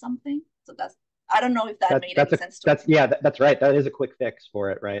table or something. So that's, I don't know if that made any sense to you. That's right. That is a quick fix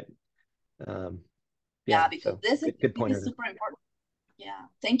for it, right? Yeah, because this is super important. Yeah,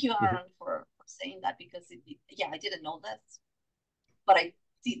 thank you, Aaron, for saying that, because I didn't know this, but I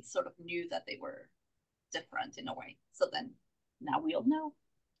did sort of knew that they were different in a way. So then now we all know.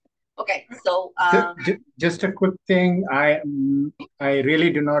 Okay, so just a quick thing. I really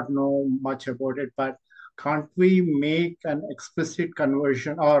do not know much about it, but can't we make an explicit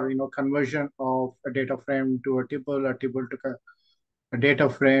conversion or conversion of a data frame to a tibble to a data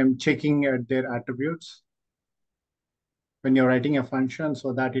frame, checking at their attributes when you're writing a function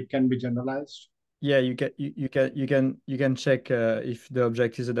so that it can be generalized? Yeah, you can check if the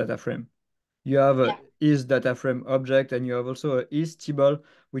object is a data frame. You have a is data frame object, and you have also a is tibble,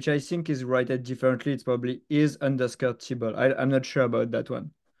 which I think is written differently. It's probably is underscore tibble. I'm not sure about that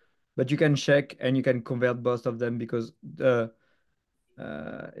one, but you can check and you can convert both of them because the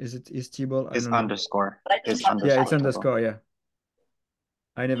is tibble? I don't know. Underscore. Is Yeah, it's tibble. underscore. Yeah,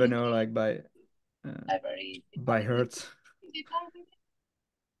 I never know, like by heart.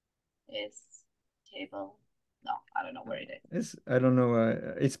 Is table. No, I don't know where it is. I don't know.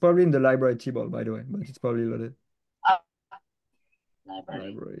 It's probably in the library table, by the way, but it's probably loaded.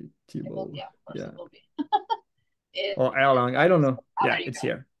 Library table. Yeah, of course it will be. Or Erlang. I don't know. Yeah, it's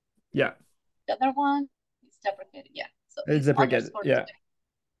here. Yeah. The other one is deprecated. Yeah. So it's deprecated. Yeah.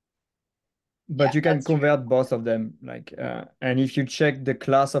 But you can convert both of them. Like, and if you check the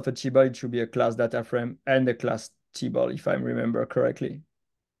class of a table, it should be a class data frame and a class table, if I remember correctly,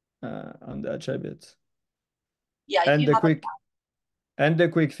 on the attributes. Yeah. And the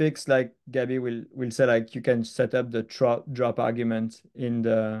quick fix, like Gabby will say, like you can set up the drop argument in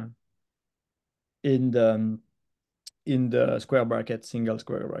the square bracket, single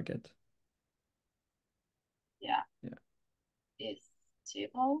square bracket. Yeah. Is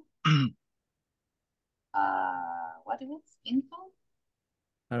table. What is it? Info?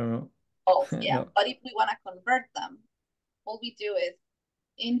 I don't know. Oh, yeah. No. But if we want to convert them, all we do is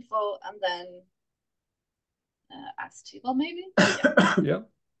info and then as table maybe. Yeah.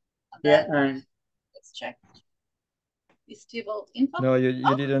 And let's check. Is table info? No, you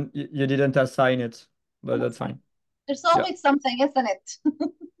didn't assign it, but that's fine. There's always something, isn't it?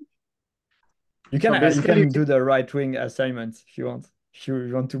 You can So basically, do the right wing assignments if you want. If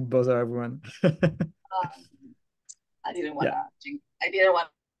you want to bother everyone. I didn't want to. I didn't want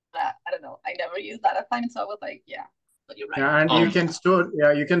to. I don't know. I never used that assignment, so I was like, yeah. But you're right. Yeah, and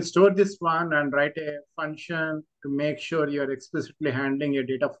you can store this one and write a function to make sure you're explicitly handling a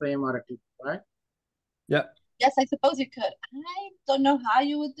data frame or a table, right? Yeah. Yes, I suppose you could. I don't know how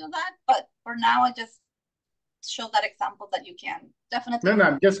you would do that, but for now, I just show that example that you can definitely. No,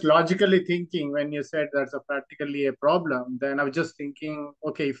 I'm just logically thinking when you said that's practically a problem, then I was just thinking,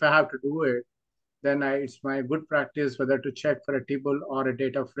 okay, if I have to do it, then it's my good practice whether to check for a table or a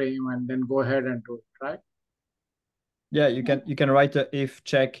data frame and then go ahead and do it, right? Yeah, you can write a if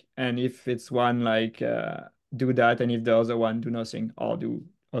check, and if it's one like do that, and if the other one do nothing or do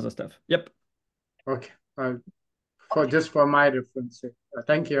other stuff. Yep. Okay. For my reference.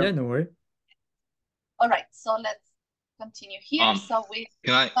 Thank you. Yeah, no worry. All right, so let's continue here. So we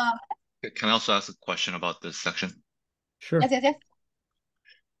can I also ask a question about this section? Sure. Yes.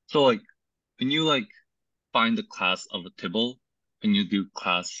 So like when you like find the class of a tibble, when you do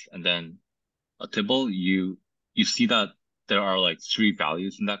class and then a tibble, you see that there are like 3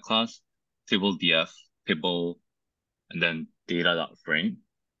 values in that class: tibble df, tibble, and then data.frame.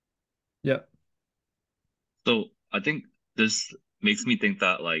 Yeah. So I think this makes me think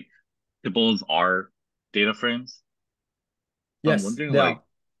that like tibbles are data frames. Yes, I'm wondering they like are.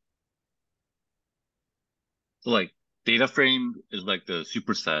 so like data frame is like the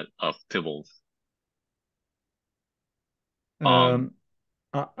superset of tibbles.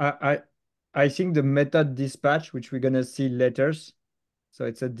 I think the method dispatch, which we're gonna see later, so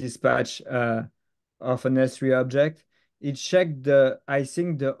it's a dispatch of an S3 object. It checked I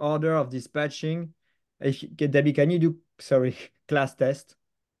think the order of dispatching. Debbie, can you do, sorry, class test?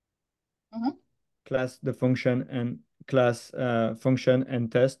 Class the function and class function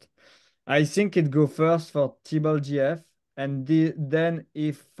and test. I think it go first for tibble GF, and then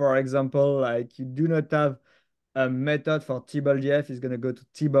if, for example, like you do not have a method for tibble GF, is gonna go to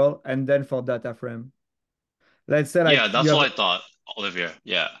tibble and then for data frame. Let's say like yeah, that's what I thought, Olivier.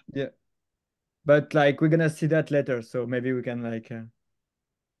 Yeah. Yeah, but like we're gonna see that later, so maybe we can like.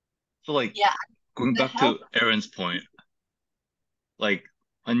 So like yeah, going back to Aaron's point, like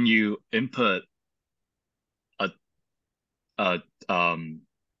when you input a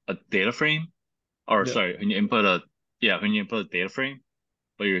data frame, or Yeah. sorry, when you input a data frame,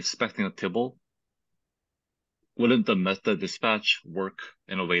 but you're expecting a tibble, wouldn't the method dispatch work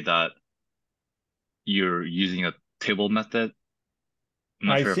in a way that you're using a table method? I'm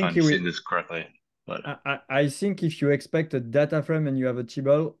not sure if I'm saying this correctly, but I think if you expect a data frame and you have a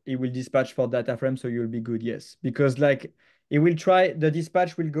tibble, it will dispatch for data frame, so you'll be good, yes. Because like it will try, the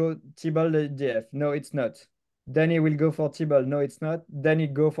dispatch will go tibble df, no, it's not. Then it will go for tibble, no, it's not. Then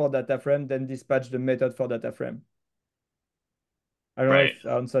it go for data frame, then dispatch the method for data frame. I don't know if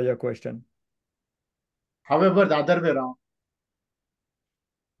I answer your question. However, the other way around.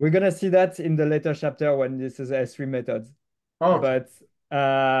 We're gonna see that in the later chapter when this is S3 methods. Okay. But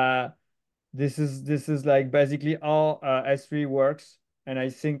this is like basically how S3 works. And I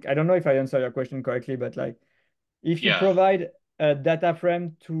think, I don't know if I answer your question correctly, but like if you provide a data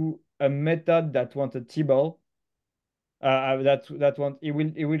frame to a method that wants a tibble,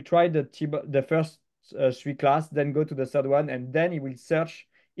 it will try the tibble, the first 3 class, then go to the third one, and then it will search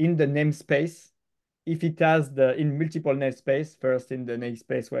in the namespace. If it has in multiple namespace, first in the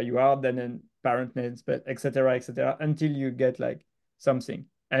namespace where you are, then in parent namespace, etc., until you get like something.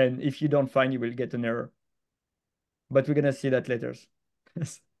 And if you don't find, you will get an error. But we're gonna see that later.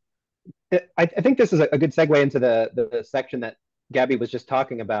 I think this is a good segue into the section that Gabby was just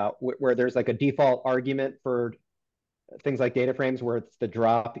talking about, where there's like a default argument for things like data frames where it's the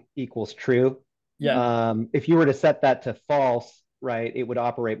drop equals true. Yeah. If you were to set that to false, right, it would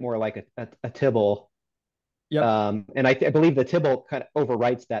operate more like a tibble. Yeah. And I believe the tibble kind of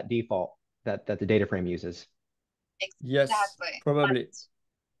overwrites that default that the data frame uses. Yes, probably.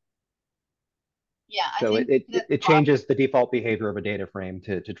 Yeah, so it changes the default behavior of a data frame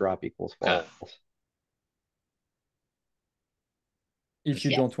to drop equals false. If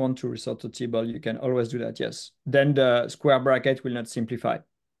you don't want to resort to tibble, you can always do that, yes. Then the square bracket will not simplify,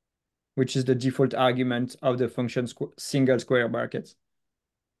 which is the default argument of the function single square brackets.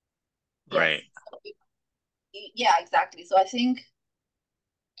 Right. Yeah, exactly. So I think,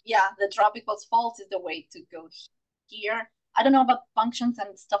 the drop equals false is the way to go here. I don't know about functions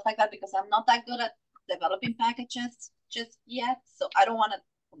and stuff like that because I'm not that good at developing packages just yet. So I don't want to.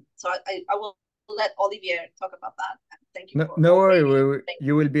 So I will let Olivier talk about that. Thank you. No worry,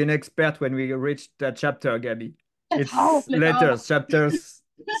 you will be an expert when we reach that chapter, Gabby. It's Hopefully not. letters,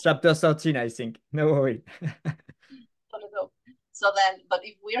 chapter 13, I think. No worry. So then, but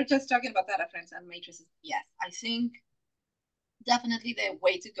if we are just talking about data frames and matrices, yes, I think definitely the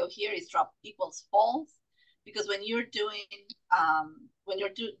way to go here is drop equals false, because when you're doing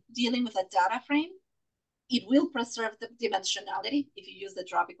dealing with a data frame, it will preserve the dimensionality if you use the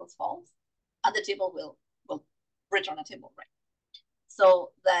drop equals false, and the table will return a table, right?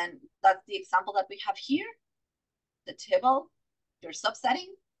 So then that's the example that we have here. The table, you're subsetting,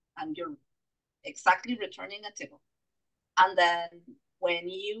 and you're exactly returning a table. And then when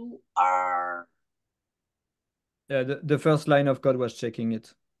you are... Yeah, the first line of code was checking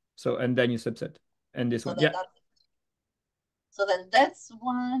it. So, and then you subset. And this one, yeah. So then that's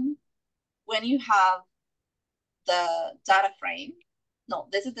one, when you have the data frame, no,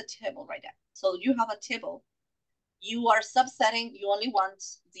 this is the table right there. So you have a table, you are subsetting, you only want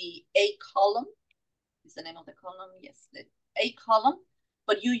the A column, is the name of the column, yes, the A column,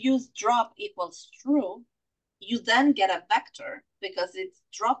 but you use drop equals true, you then get a vector because it's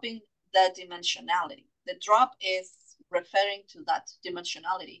dropping the dimensionality. The drop is referring to that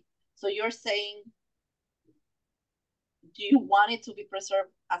dimensionality. So you're saying, do you want it to be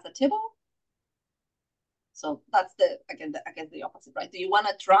preserved as a table? So that's again the opposite, right? Do you want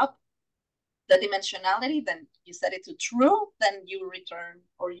to drop the dimensionality? Then you set it to true, then you return,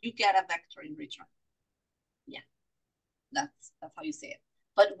 or you get a vector in return. Yeah, that's how you say it.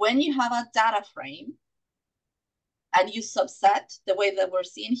 But when you have a data frame and you subset the way that we're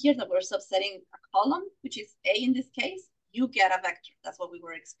seeing here, that we're subsetting a column, which is A in this case, you get a vector. That's what we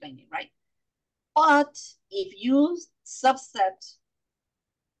were explaining, right? But if you subset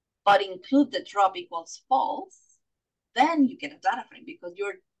but include the drop equals false, then you get a data frame, because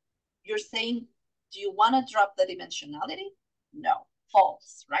you're saying, do you want to drop the dimensionality? No,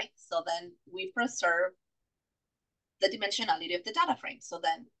 false, right? So then we preserve the dimensionality of the data frame. So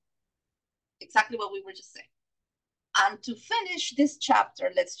then exactly what we were just saying. And to finish this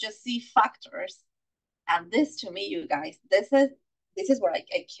chapter, let's just see factors. And this, to me, you guys, this is where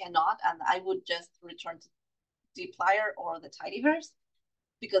I cannot, and I would just return to dplyr or the tidyverse,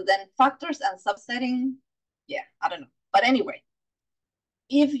 because then factors and subsetting, yeah, I don't know. But anyway,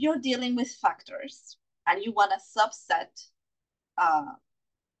 if you're dealing with factors and you want to subset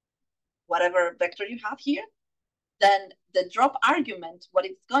whatever vector you have here, then the drop argument, what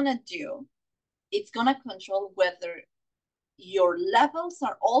it's gonna do, it's gonna control whether your levels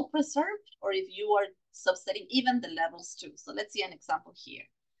are all preserved or if you are subsetting even the levels too. So let's see an example here.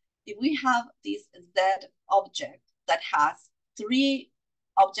 If we have this Z object that has 3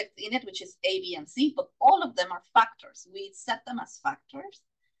 objects in it, which is A, B, and C, but all of them are factors. We set them as factors.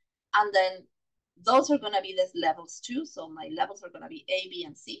 And then those are going to be the levels too. So my levels are going to be A, B,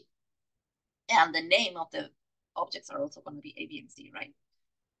 and C. And the name of the objects are also going to be A, B, and C, right?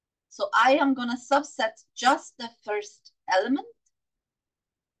 So I am going to subset just the first element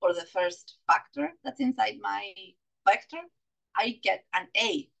or the first factor that's inside my vector. I get an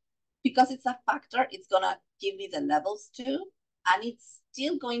A. Because it's a factor, it's going to give me the levels too. And it's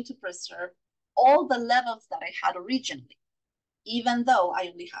still going to preserve all the levels that I had originally, even though I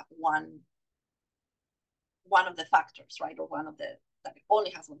only have one of the factors, right? Or one of the, that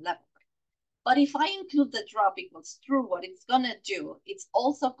only has one level, right? But if I include the drop equals true, what it's gonna do, it's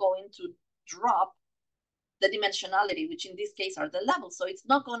also going to drop the dimensionality, which in this case are the levels. So it's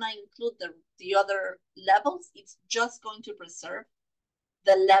not gonna include the other levels. It's just going to preserve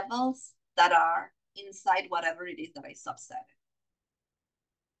the levels that are inside whatever it is that I subsetted.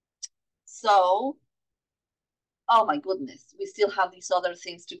 So, oh my goodness, we still have these other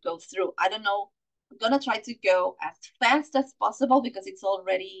things to go through. I don't know. I'm gonna try to go as fast as possible because it's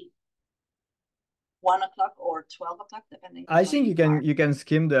already 1 o'clock or 12 o'clock, depending. I think you can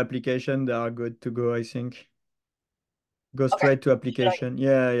skim the application. They are good to go, I think. Go straight to application.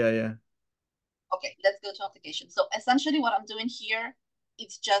 Yeah. Okay, let's go to application. So essentially what I'm doing here,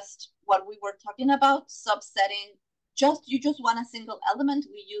 it's just what we were talking about, subsetting. You just want a single element.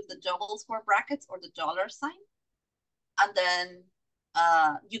 We use the double square brackets or the $sign. And then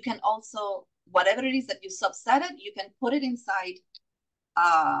you can also, whatever it is that you subsetted, you can put it inside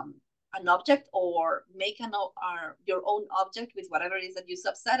an object or make your own object with whatever it is that you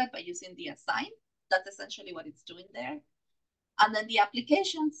subsetted by using the assign. That's essentially what it's doing there. And then the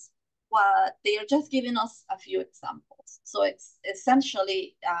applications, they are just giving us a few examples. So it's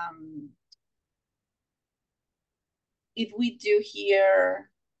essentially, if we do here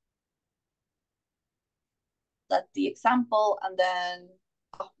that the example and then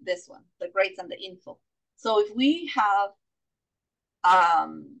this one, the grades and the info. So if we have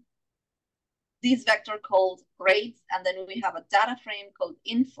this vector called grades, and then we have a data frame called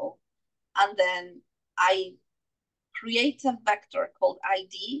info, and then I create a vector called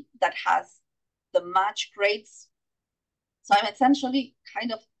ID that has the match grades. So I'm essentially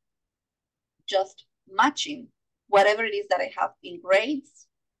kind of just matching whatever it is that I have in grades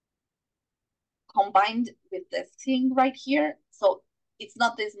combined with this thing right here. So it's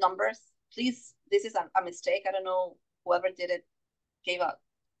not these numbers. Please, this is a mistake. I don't know whoever did it gave up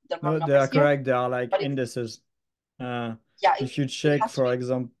the wrong numbers. No, they are here, correct. They are like but indices. Yeah, If you check, for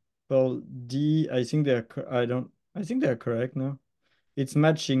example, D, I think they're I think they're correct now. It's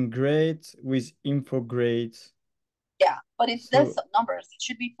matching grades with info grades. Yeah, but it's this numbers. It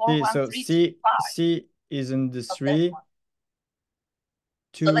should be 4, 1, 3, 2, 5. C is in the 3.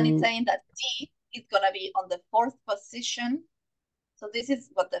 So then it's saying that D is gonna be on the 4th position. So this is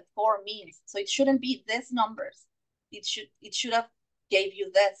what the 4 means. So it shouldn't be these numbers. It should have gave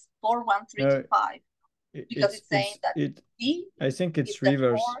you this 4, 1, 3, 2, 5. Because it's saying that D, I think it's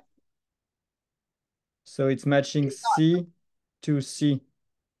reverse. So it's matching C to C.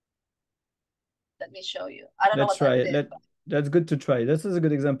 Let me show you. I don't know what try that is. That's good to try. This is a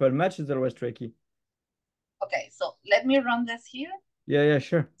good example. Match is always tricky. Okay, so let me run this here. Yeah,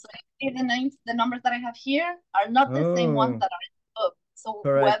 sure. So you see the numbers that I have here are not the same ones that are in the book. So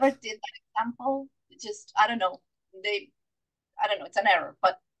whoever did that example, just, I don't know, it's an error,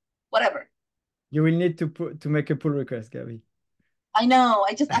 but whatever. You will need to make a pull request, Gabby. I know.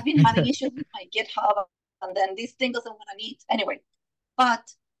 I've been having issues with my GitHub, and then this thing doesn't want to need anyway.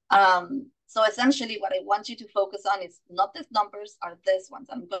 But so essentially, what I want you to focus on is not these numbers, are these ones.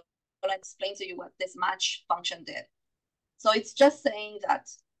 I'm going to explain to you what this match function did. So it's just saying that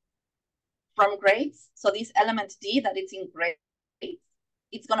from grades, so this element D that it's in grades,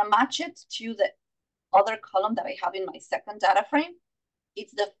 it's going to match it to the other column that I have in my second data frame.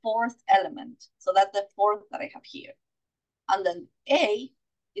 It's the 4th element. So that's the 4th that I have here. And then A,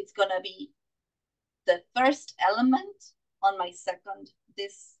 it's going to be the first element on my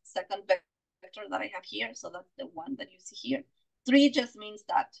this second vector that I have here. So that's the one that you see here. 3 just means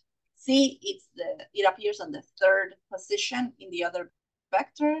that C, it appears on the 3rd position in the other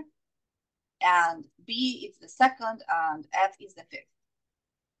vector. And B, it's the 2nd, and F is the 5th.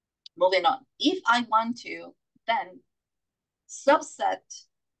 Moving on. If I want to then subset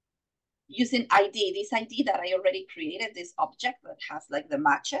using ID, this ID that I already created, this object that has like the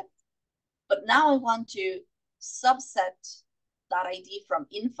matches, but now I want to subset that ID from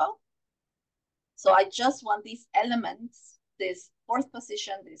info. So I just want these elements, this 4th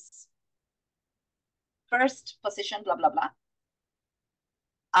position, this 1st position, blah, blah, blah,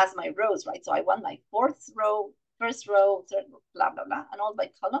 as my rows, right? So I want my 4th row, 1st row, 3rd, blah, blah, blah, and all my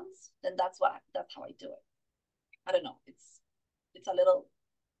columns. Then that's how I do it. I don't know. It's a little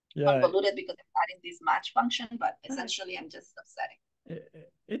convoluted because I'm adding this match function, but essentially I'm just subsetting.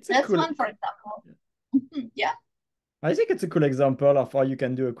 It's a cool one, for example. Yeah. I think it's a cool example of how you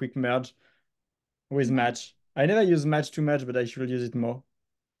can do a quick merge with match. I never use match too much, but I should use it more.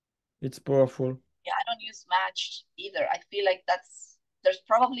 It's powerful. Yeah, I don't use match either. I feel like there's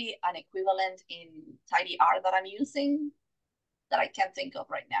probably an equivalent in tidyr that I'm using that I can't think of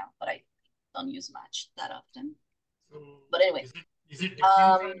right now, but I don't use match that often. So but anyway, is it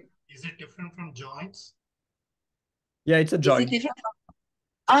different from joins? Yeah, it's a join. Is it different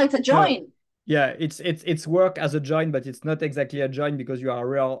from... it's a join. No. Yeah, it's work as a join, but it's not exactly a join because we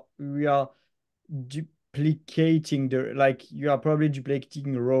are duplicating you are probably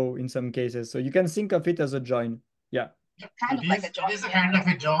duplicating a row in some cases. So you can think of it as a join. Yeah. Kind of like a join. It is a kind of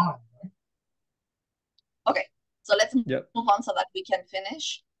a join. Okay, so let's move on so that we can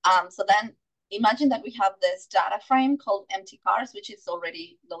finish. So then imagine that we have this data frame called empty cars, which is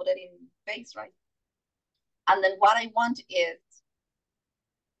already loaded in base, right? And then what I want is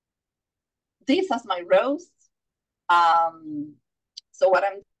this as my rows. So what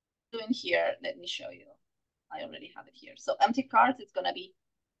I'm doing here, let me show you. I already have it here. So empty cars is going to be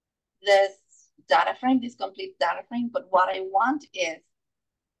this data frame, this complete data frame. But what I want is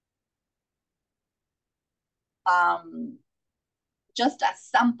just a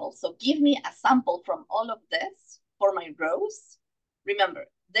sample. So give me a sample from all of this for my rows. Remember,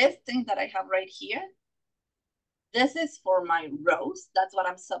 this thing that I have right here, this is for my rows. That's what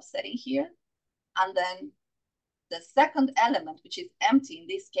I'm subsetting here. And then the second element, which is empty in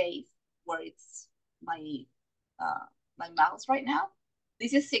this case, where it's my my mouse right now,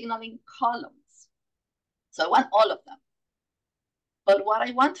 this is signaling columns. So I want all of them. But what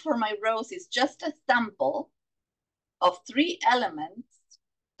I want for my rows is just a sample of 3 elements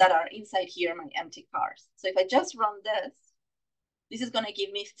that are inside here, my empty cars. So if I just run this is going to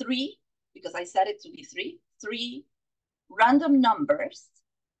give me 3 because I set it to be three random numbers,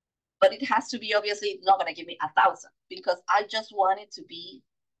 but it has to be obviously not going to give me 1,000 because I just want it to be,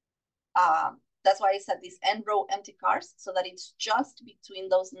 that's why I set these end row empty cars so that it's just between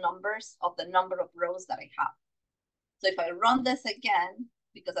those numbers of the number of rows that I have. So if I run this again,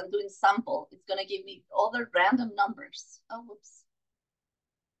 because I'm doing sample, it's going to give me other random numbers. Oh, whoops.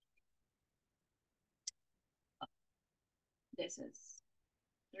 This is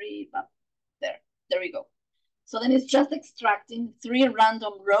 3, but there we go. So then it's just extracting 3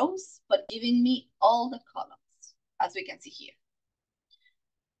 random rows, but giving me all the columns, as we can see here.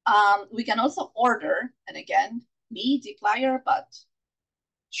 We can also order, and again, me, dplyr, but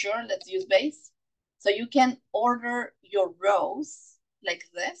sure, let's use base. So you can order your rows like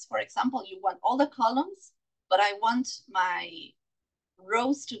this. For example, you want all the columns, but I want my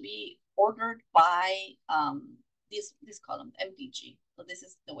rows to be ordered by this column, MPG. So this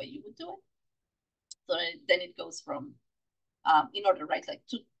is the way you would do it. So then it goes from, in order, right, like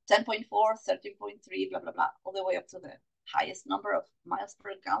to 10.4, 13.3, blah, blah, blah, all the way up to the highest number of miles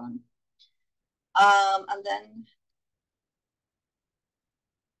per gallon. And then,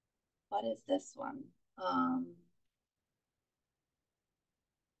 what is this one?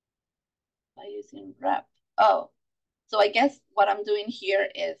 By using rep. Oh, so I guess what I'm doing here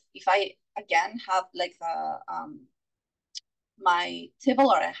is if I, again, have like the, my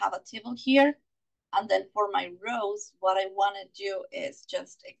table, or I have a table here, and then for my rows, what I want to do is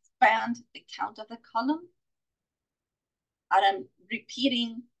just expand the count of the column, and I'm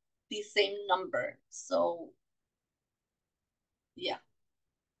repeating the same number. So yeah,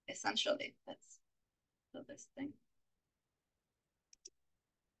 essentially let's do this thing.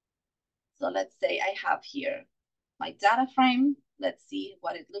 So let's say I have here my data frame. Let's see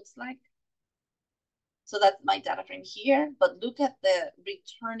what it looks like. So that's my data frame here, but look at the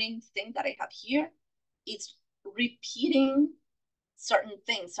returning thing that I have here. It's repeating certain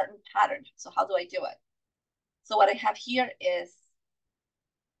things, certain patterns. So how do I do it? So what I have here is,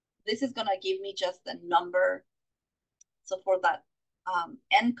 this is gonna give me just the number. So for that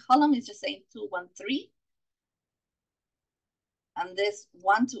n column is just saying 213. And this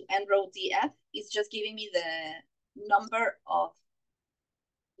 1 to n row df is just giving me the number of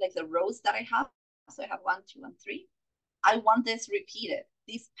like the rows that I have. So I have 1, 2, and 3. I want this repeated,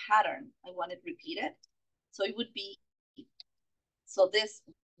 this pattern, I want it repeated. So it would be, so this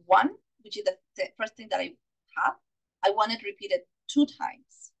 1, which is the first thing that I have, I want it repeated 2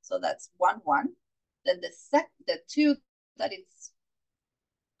 times. So that's 1, 1. Then the 2 that it's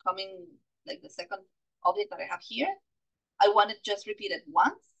coming, like the second object that I have here, I want it just repeated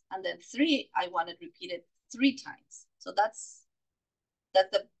once. And then 3, I want it repeated 3 times. So that's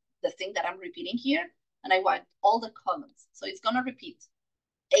the thing that I'm repeating here. And I want all the columns. So it's gonna repeat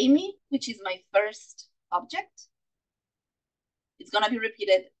Amy, which is my first object. It's gonna be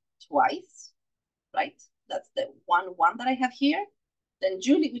repeated twice, right? That's the 1, 1 that I have here. Then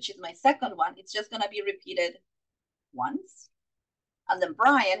Julie, which is my second one, it's just gonna be repeated once. And then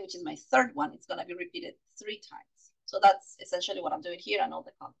Brian, which is my third one, it's gonna be repeated 3 times. So that's essentially what I'm doing here and all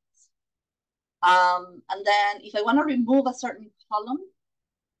the columns. And then if I wanna remove a certain column,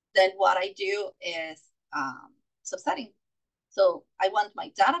 then what I do is subsetting. So I want my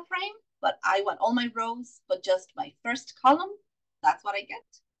data frame, but I want all my rows, but just my first column. That's what I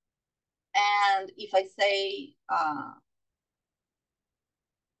get. And if I say,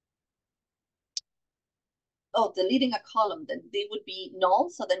 deleting a column, then they would be null.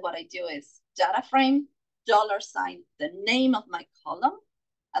 So then what I do is data frame, $, the name of my column,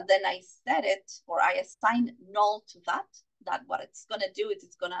 and then I set it, or I assign null to that. That what it's gonna do is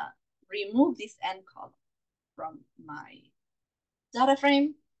it's gonna remove this n column from my data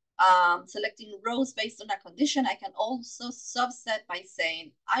frame. Selecting rows based on a condition, I can also subset by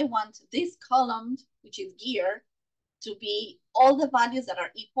saying, I want this column, which is gear, to be all the values that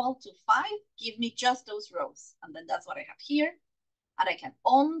are equal to 5, give me just those rows. And then that's what I have here. And I can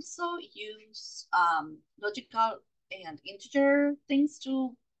also use logical and integer things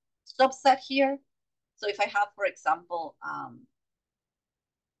to subset here. So if I have, for example,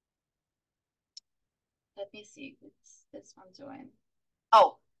 let me see, what's this one doing?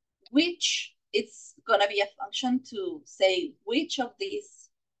 Oh, which it's gonna be a function to say which of these,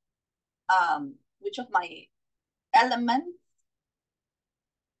 which of my elements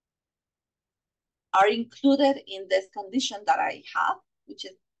are included in this condition that I have, which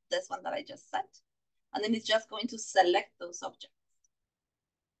is this one that I just set. And then it's just going to select those objects.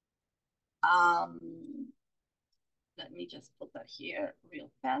 Let me just put that here real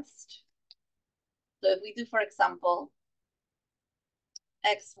fast. So if we do, for example,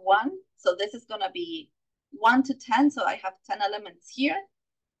 x1. So this is going to be 1 to 10. So I have 10 elements here.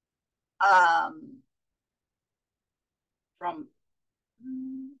 From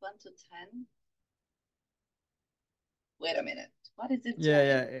 1 to 10. Wait a minute. What is it?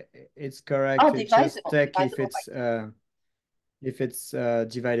 Yeah, it's correct. Oh, It just divisible. check Divisible if it's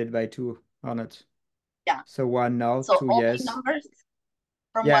divided by 2 or not. Yeah. So 1 no, so 2 all yes. the numbers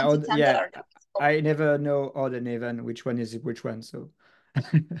from Yeah, 1 to 10 that are divisible. I never know odd and even which one is which one. So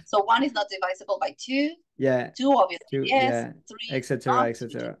so 1 is not divisible by 2. yeah, 2 obviously 2, yes. yeah, 3 etc. not,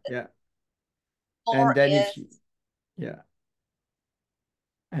 etc. Yeah. 4 And then is, if you, yeah.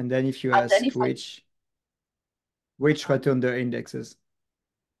 And then if you and ask then if which return the indexes.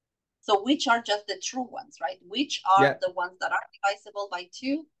 So which are just the true ones, right? Which are the ones that are divisible by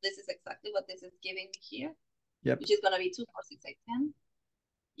 2? This is exactly what this is giving me here. Yep. Which is going to be 2, 4, 6, 8, 10.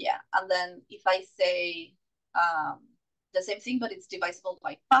 Yeah. And then if I say the same thing, but it's divisible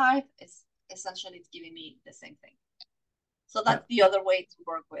by 5, essentially it's giving me the same thing. So that's the other way to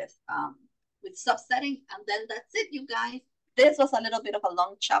work with subsetting. And then that's it, you guys. This was a little bit of a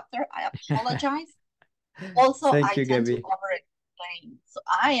long chapter. I apologize. Also, Thank I you, tend Gabby. to over-explain. So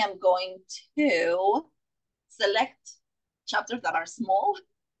I am going to select chapters that are small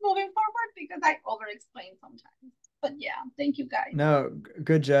moving forward because I over-explain sometimes. But yeah, thank you guys. No,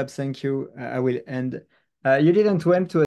 good job. Thank you. I will end. You didn't went to